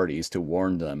authorities to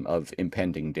warn them of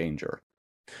impending danger.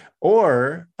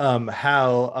 Or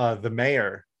how the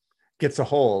mayor gets a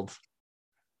hold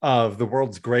of the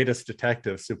world's greatest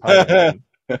detective, Supaidāman.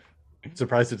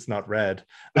 Surprised it's not red.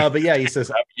 But yeah, he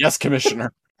says, yes,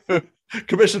 Commissioner.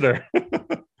 Commissioner.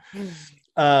 He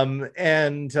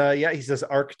says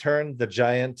arc turn, the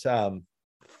giant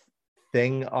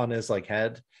thing on his like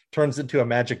head turns into a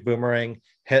magic boomerang,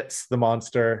 hits the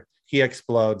monster, he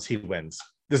explodes, he wins.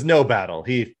 There's no battle.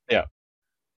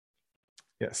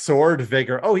 Sword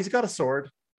vigor. Oh, he's got a sword.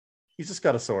 He's just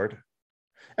got a sword,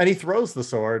 and he throws the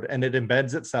sword and it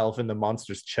embeds itself in the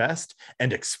monster's chest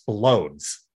and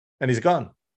explodes, and he's gone.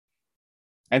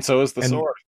 And so is the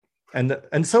sword.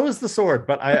 And so is the sword,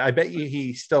 but I bet you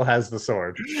he still has the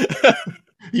sword.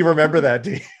 You remember that,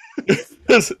 do you?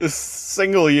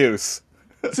 Single use,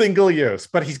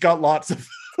 but he's got lots of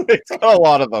It's got a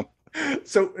lot of them.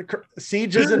 So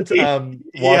Siege isn't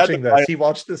watching this. He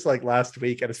watched this like last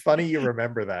week, and it's funny you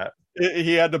remember that.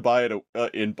 He had to buy it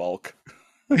in bulk.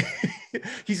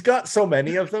 He's got so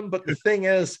many of them, but the thing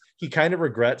is, he kind of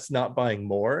regrets not buying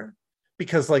more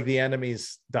because like the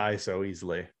enemies die so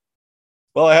easily.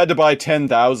 Well, I had to buy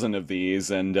 10,000 of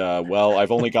these, and well,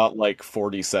 I've only got like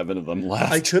 47 of them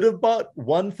left. I could have bought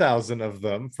 1,000 of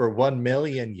them for 1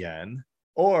 million yen,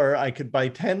 or I could buy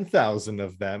 10,000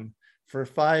 of them for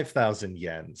 5,000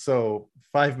 yen, so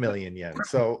 5 million yen.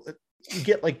 So you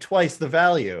get like twice the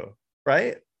value,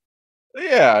 right?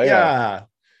 Yeah.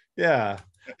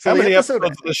 So how many episodes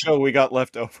of the show we got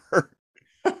left over?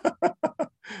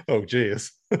 Oh,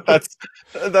 geez. That's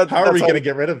how are we going to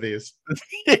get rid of these?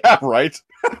 Yeah, right.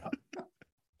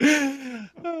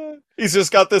 He's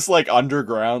just got this like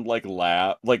underground like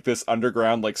lab, like this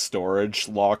underground like storage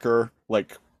locker,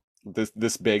 like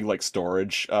this big like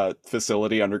storage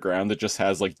facility underground that just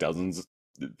has like dozens,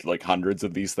 like hundreds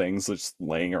of these things just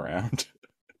laying around.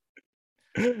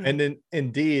 And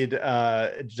indeed,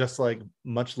 just like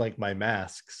much like my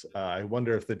masks, I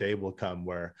wonder if the day will come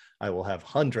where I will have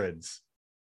hundreds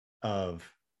of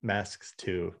masks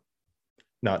to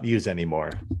not use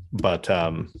anymore. But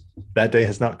that day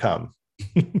has not come.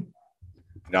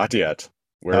 Not yet.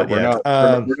 We're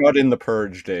not in the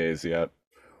purge days yet.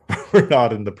 We're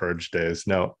not in the purge days,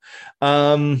 no.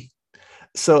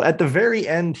 So at the very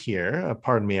end here,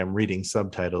 pardon me, I'm reading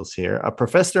subtitles here. A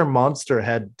Professor Monster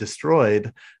had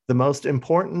destroyed the most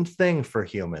important thing for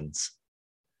humans: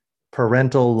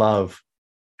 parental love.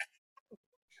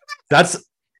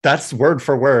 That's word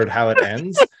for word how it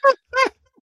ends.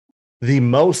 The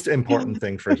most important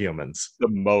thing for humans. The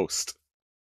most.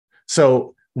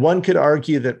 So one could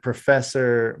argue that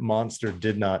Professor Monster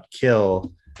did not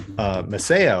kill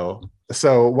Masao.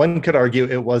 So one could argue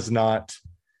it was not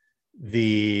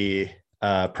the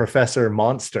Professor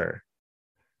Monster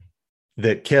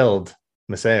that killed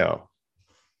Masao.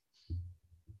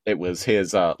 It was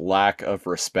his lack of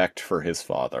respect for his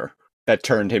father that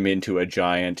turned him into a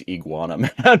giant iguana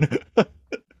man.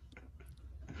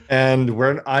 And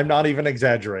I'm not even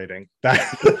exaggerating.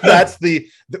 That's the.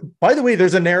 By the way,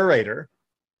 there's a narrator.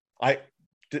 I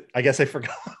guess I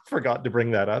forgot to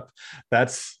bring that up.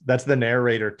 That's the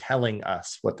narrator telling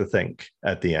us what to think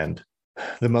at the end.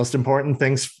 The most important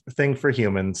thing for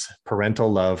humans: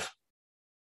 parental love.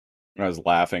 I was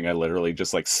laughing. I literally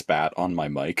just like spat on my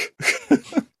mic.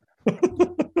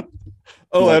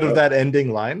 Oh, out of that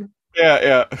ending line?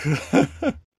 Yeah.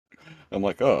 I'm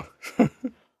like, oh.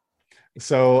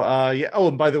 So, yeah. Oh,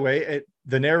 and by the way,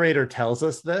 the narrator tells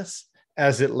us this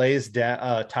as it lays down.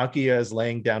 Takuya is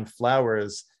laying down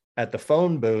flowers at the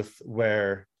phone booth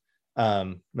where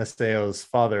Masao's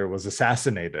father was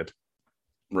assassinated.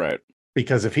 Right.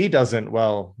 Because if he doesn't,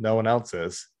 well, no one else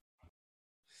is.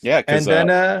 Yeah, and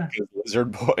then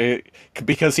Lizard Boy,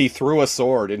 because he threw a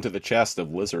sword into the chest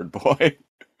of Lizard Boy.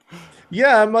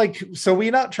 Yeah, I'm like, so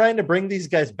we not trying to bring these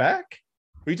guys back?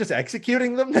 Are we just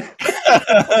executing them?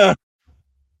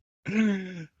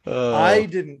 I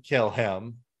didn't kill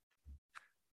him.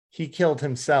 He killed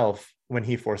himself when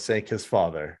he forsake his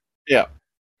father. Yeah.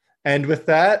 And with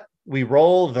that, we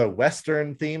roll the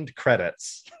Western-themed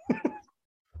credits.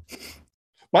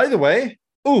 By the way,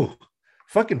 ooh,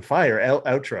 fucking fire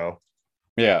outro.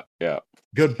 Yeah.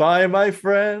 Goodbye, my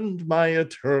friend, my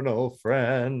eternal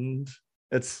friend.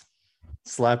 It's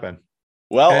slapping.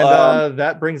 Well, and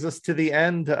that brings us to the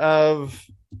end of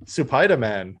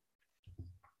Supaidāman.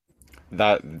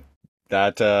 That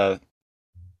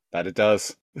it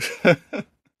does.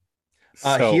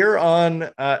 Here on,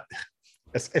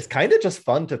 it's kind of just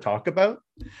fun to talk about.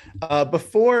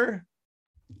 Before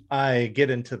I get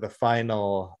into the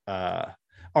final,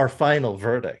 our final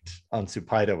verdict on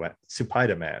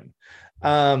Supaidāman.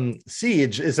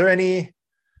 Siege, is there any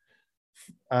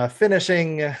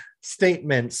finishing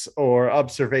statements or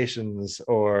observations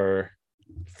or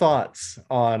thoughts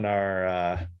on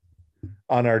our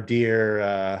dear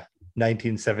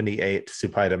 1978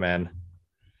 Supaidāman?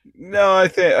 No, I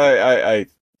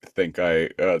think I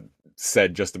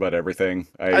said just about everything.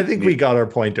 I think we got our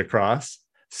point across.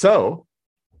 So,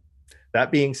 that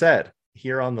being said,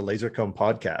 here on the Lasercomb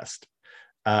podcast,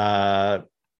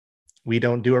 we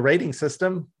don't do a rating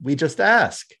system. We just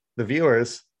ask the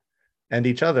viewers and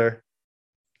each other.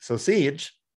 So,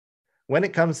 Siege, when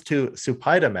it comes to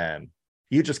Supaidāman,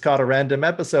 you just caught a random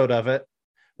episode of it.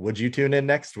 Would you tune in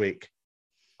next week?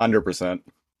 100%.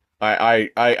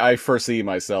 I foresee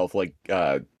myself like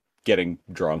getting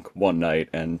drunk one night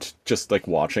and just like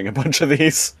watching a bunch of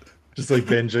these. Just like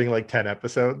binging like 10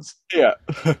 episodes. Yeah.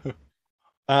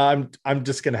 I'm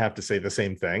just gonna have to say the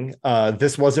same thing.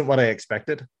 This wasn't what I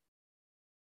expected,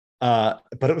 but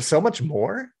it was so much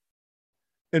more,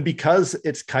 and because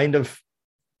it's kind of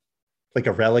like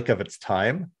a relic of its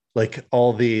time, like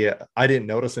all the I didn't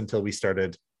notice until we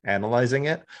started analyzing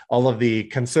it, all of the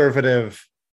conservative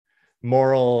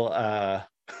moral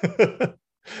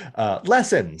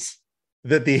lessons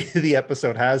that the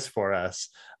episode has for us.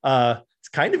 It's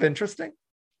kind of interesting.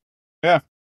 Yeah.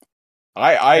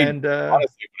 I And honestly,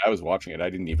 when I was watching it, I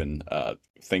didn't even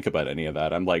think about any of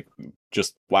that. I'm like,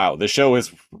 just wow, the show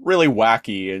is really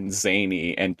wacky and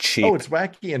zany and cheap. oh, it's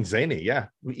wacky and zany, yeah,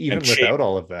 even And cheap. without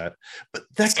all of that. But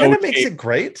that So kind of makes cheap. it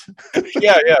great.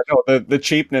 Yeah, no, the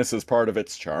cheapness is part of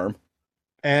its charm.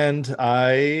 And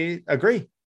I agree.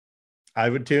 I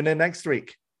would tune in next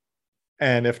week.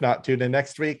 And if not tune in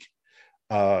next week,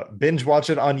 binge watch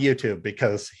it on YouTube,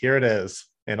 because here it is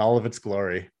in all of its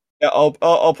glory. Yeah,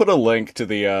 I'll put a link to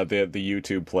the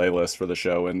YouTube playlist for the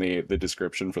show in the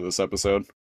description for this episode.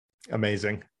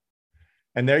 Amazing.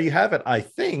 And there you have it. I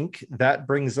think that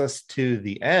brings us to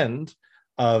the end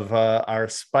of our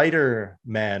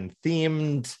Spider-Man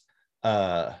themed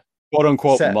quote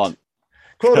unquote set. month.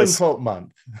 Quote unquote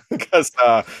month. Because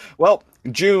well,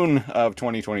 June of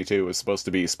 2022 was supposed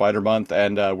to be Spider Month,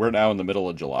 and we're now in the middle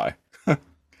of July.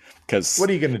 Because what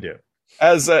are you going to do?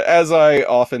 As I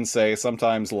often say,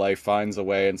 sometimes life finds a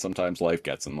way, and sometimes life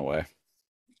gets in the way.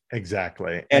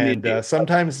 Exactly. And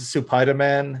sometimes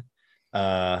Supaidāman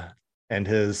and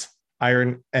his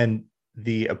iron and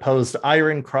the opposed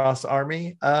Iron Cross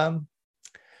army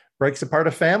breaks apart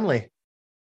a family.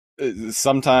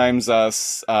 Sometimes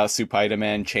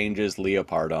Supaidāman changes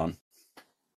Leopardon.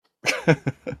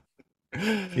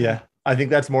 Yeah, I think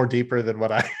that's more deeper than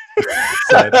what I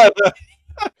said.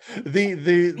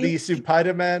 The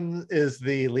Supaidāman is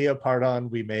the Leopardon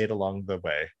we made along the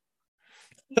way.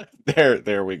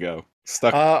 There we go.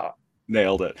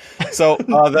 Nailed it. So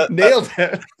nailed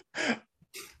it.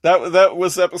 That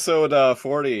was episode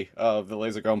 40 of the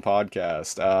LaserComb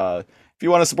podcast. If you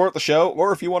want to support the show,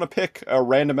 or if you want to pick a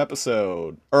random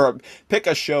episode, or pick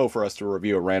a show for us to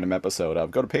review a random episode of,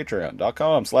 go to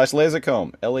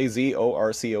patreon.com/lasercomb,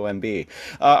 LAZORCOMB.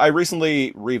 I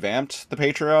recently revamped the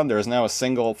Patreon. There is now a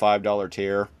single $5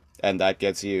 tier, and that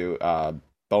gets you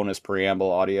bonus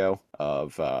preamble audio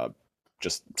of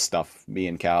just stuff me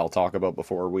and Cal talk about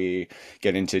before we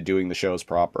get into doing the shows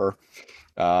proper.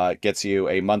 Gets you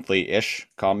a monthly-ish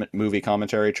movie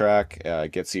commentary track.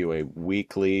 Gets you a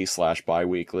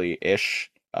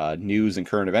weekly/bi-weekly-ish news and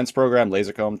current events program,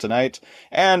 LaserComb Tonight.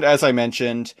 And as I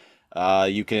mentioned,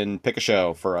 you can pick a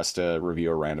show for us to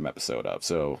review a random episode of.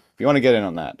 So if you want to get in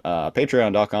on that,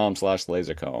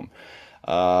 patreon.com/lasercomb.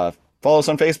 Follow us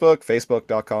on Facebook,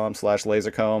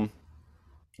 facebook.com/lasercomb.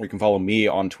 You can follow me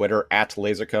on Twitter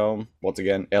 @lasercomb. Once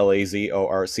again,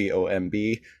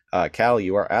 LAZORCOMB. Cal,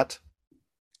 you are at?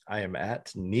 I am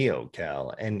at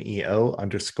NeoCal, NEO_KAL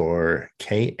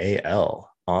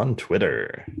on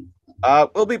Twitter.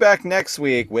 We'll be back next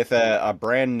week with a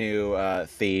brand new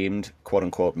themed quote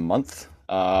unquote month.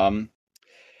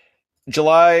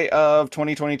 July of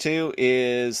 2022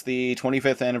 is the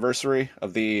 25th anniversary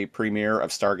of the premiere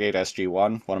of Stargate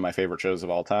SG-1, one of my favorite shows of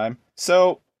all time.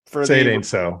 So for Say it ain't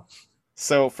so.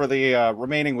 So for the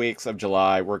remaining weeks of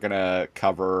July, we're going to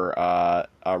cover a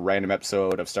random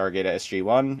episode of Stargate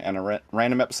SG-1 and a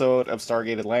random episode of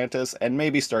Stargate Atlantis and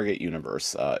maybe Stargate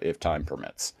Universe if time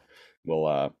permits.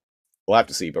 We'll have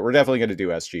to see, but we're definitely going to do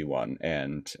SG-1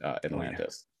 and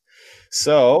Atlantis.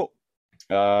 So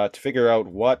to figure out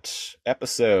what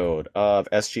episode of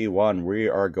SG-1 we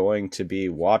are going to be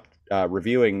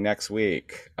reviewing next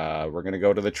week, we're going to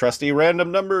go to the trusty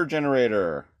random number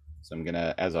generator. So I'm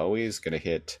gonna, as always,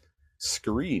 hit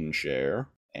screen share.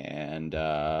 And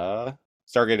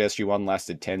Stargate SG-1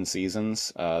 lasted 10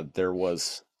 seasons. There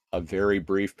was a very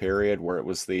brief period where it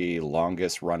was the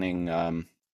longest running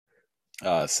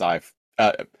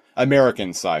American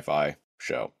sci-fi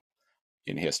show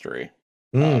in history.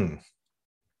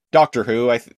 Doctor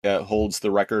Who holds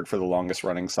the record for the longest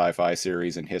running sci-fi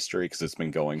series in history because it's been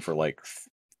going for like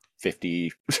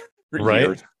 50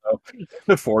 years,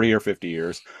 40 or 50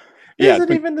 years. Is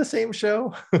it even the same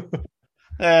show?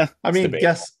 I mean, debatable.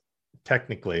 Yes,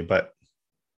 technically, but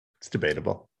it's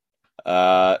debatable.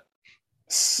 So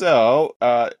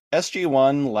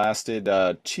SG-1 lasted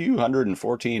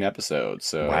 214 episodes.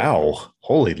 So wow,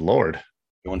 holy lord!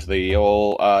 Going to the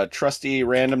old trusty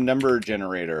random number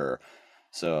generator.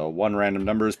 So one random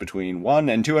number is between 1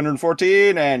 and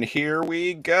 214, and here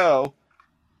we go.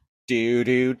 Do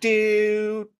do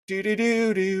do do do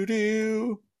do do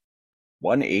do.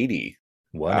 180.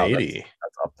 180. Wow,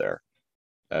 that's up there.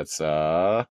 It's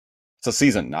a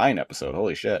season 9 episode.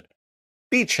 Holy shit.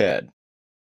 Beachhead.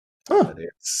 Huh.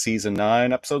 Season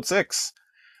 9, episode 6.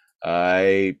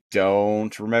 I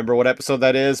don't remember what episode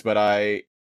that is, but I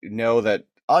know that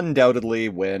undoubtedly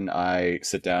when I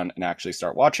sit down and actually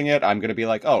start watching it, I'm going to be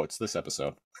like, oh, it's this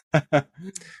episode.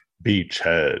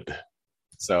 Beachhead.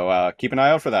 So keep an eye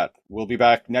out for that. We'll be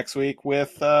back next week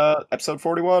with episode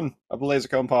 41 of the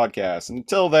Lasercomb Podcast. And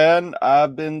until then,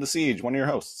 I've been The Siege, one of your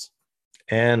hosts.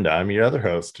 And I'm your other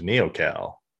host,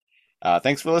 NeoCal.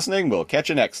 Thanks for listening. We'll catch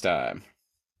you next time.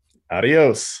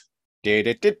 Adios.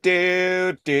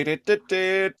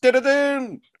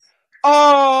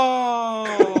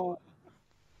 Oh!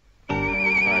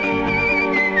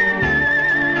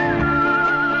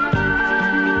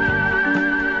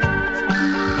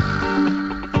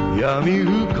闇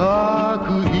深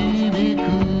く響く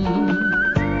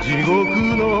地獄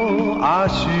の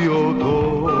足音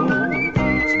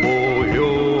模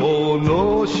様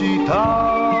の下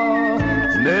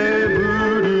眠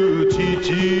る父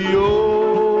よ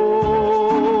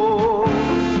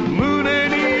胸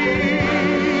に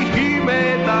秘め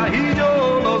た非常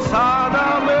の定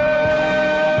め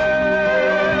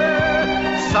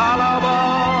さらば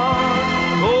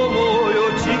友よ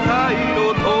誓いの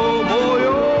友よ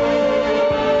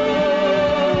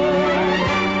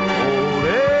俺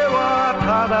は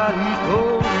ただ一人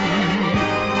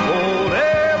俺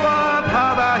はた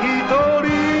だ一人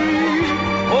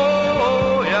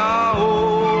親を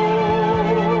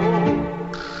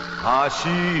走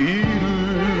る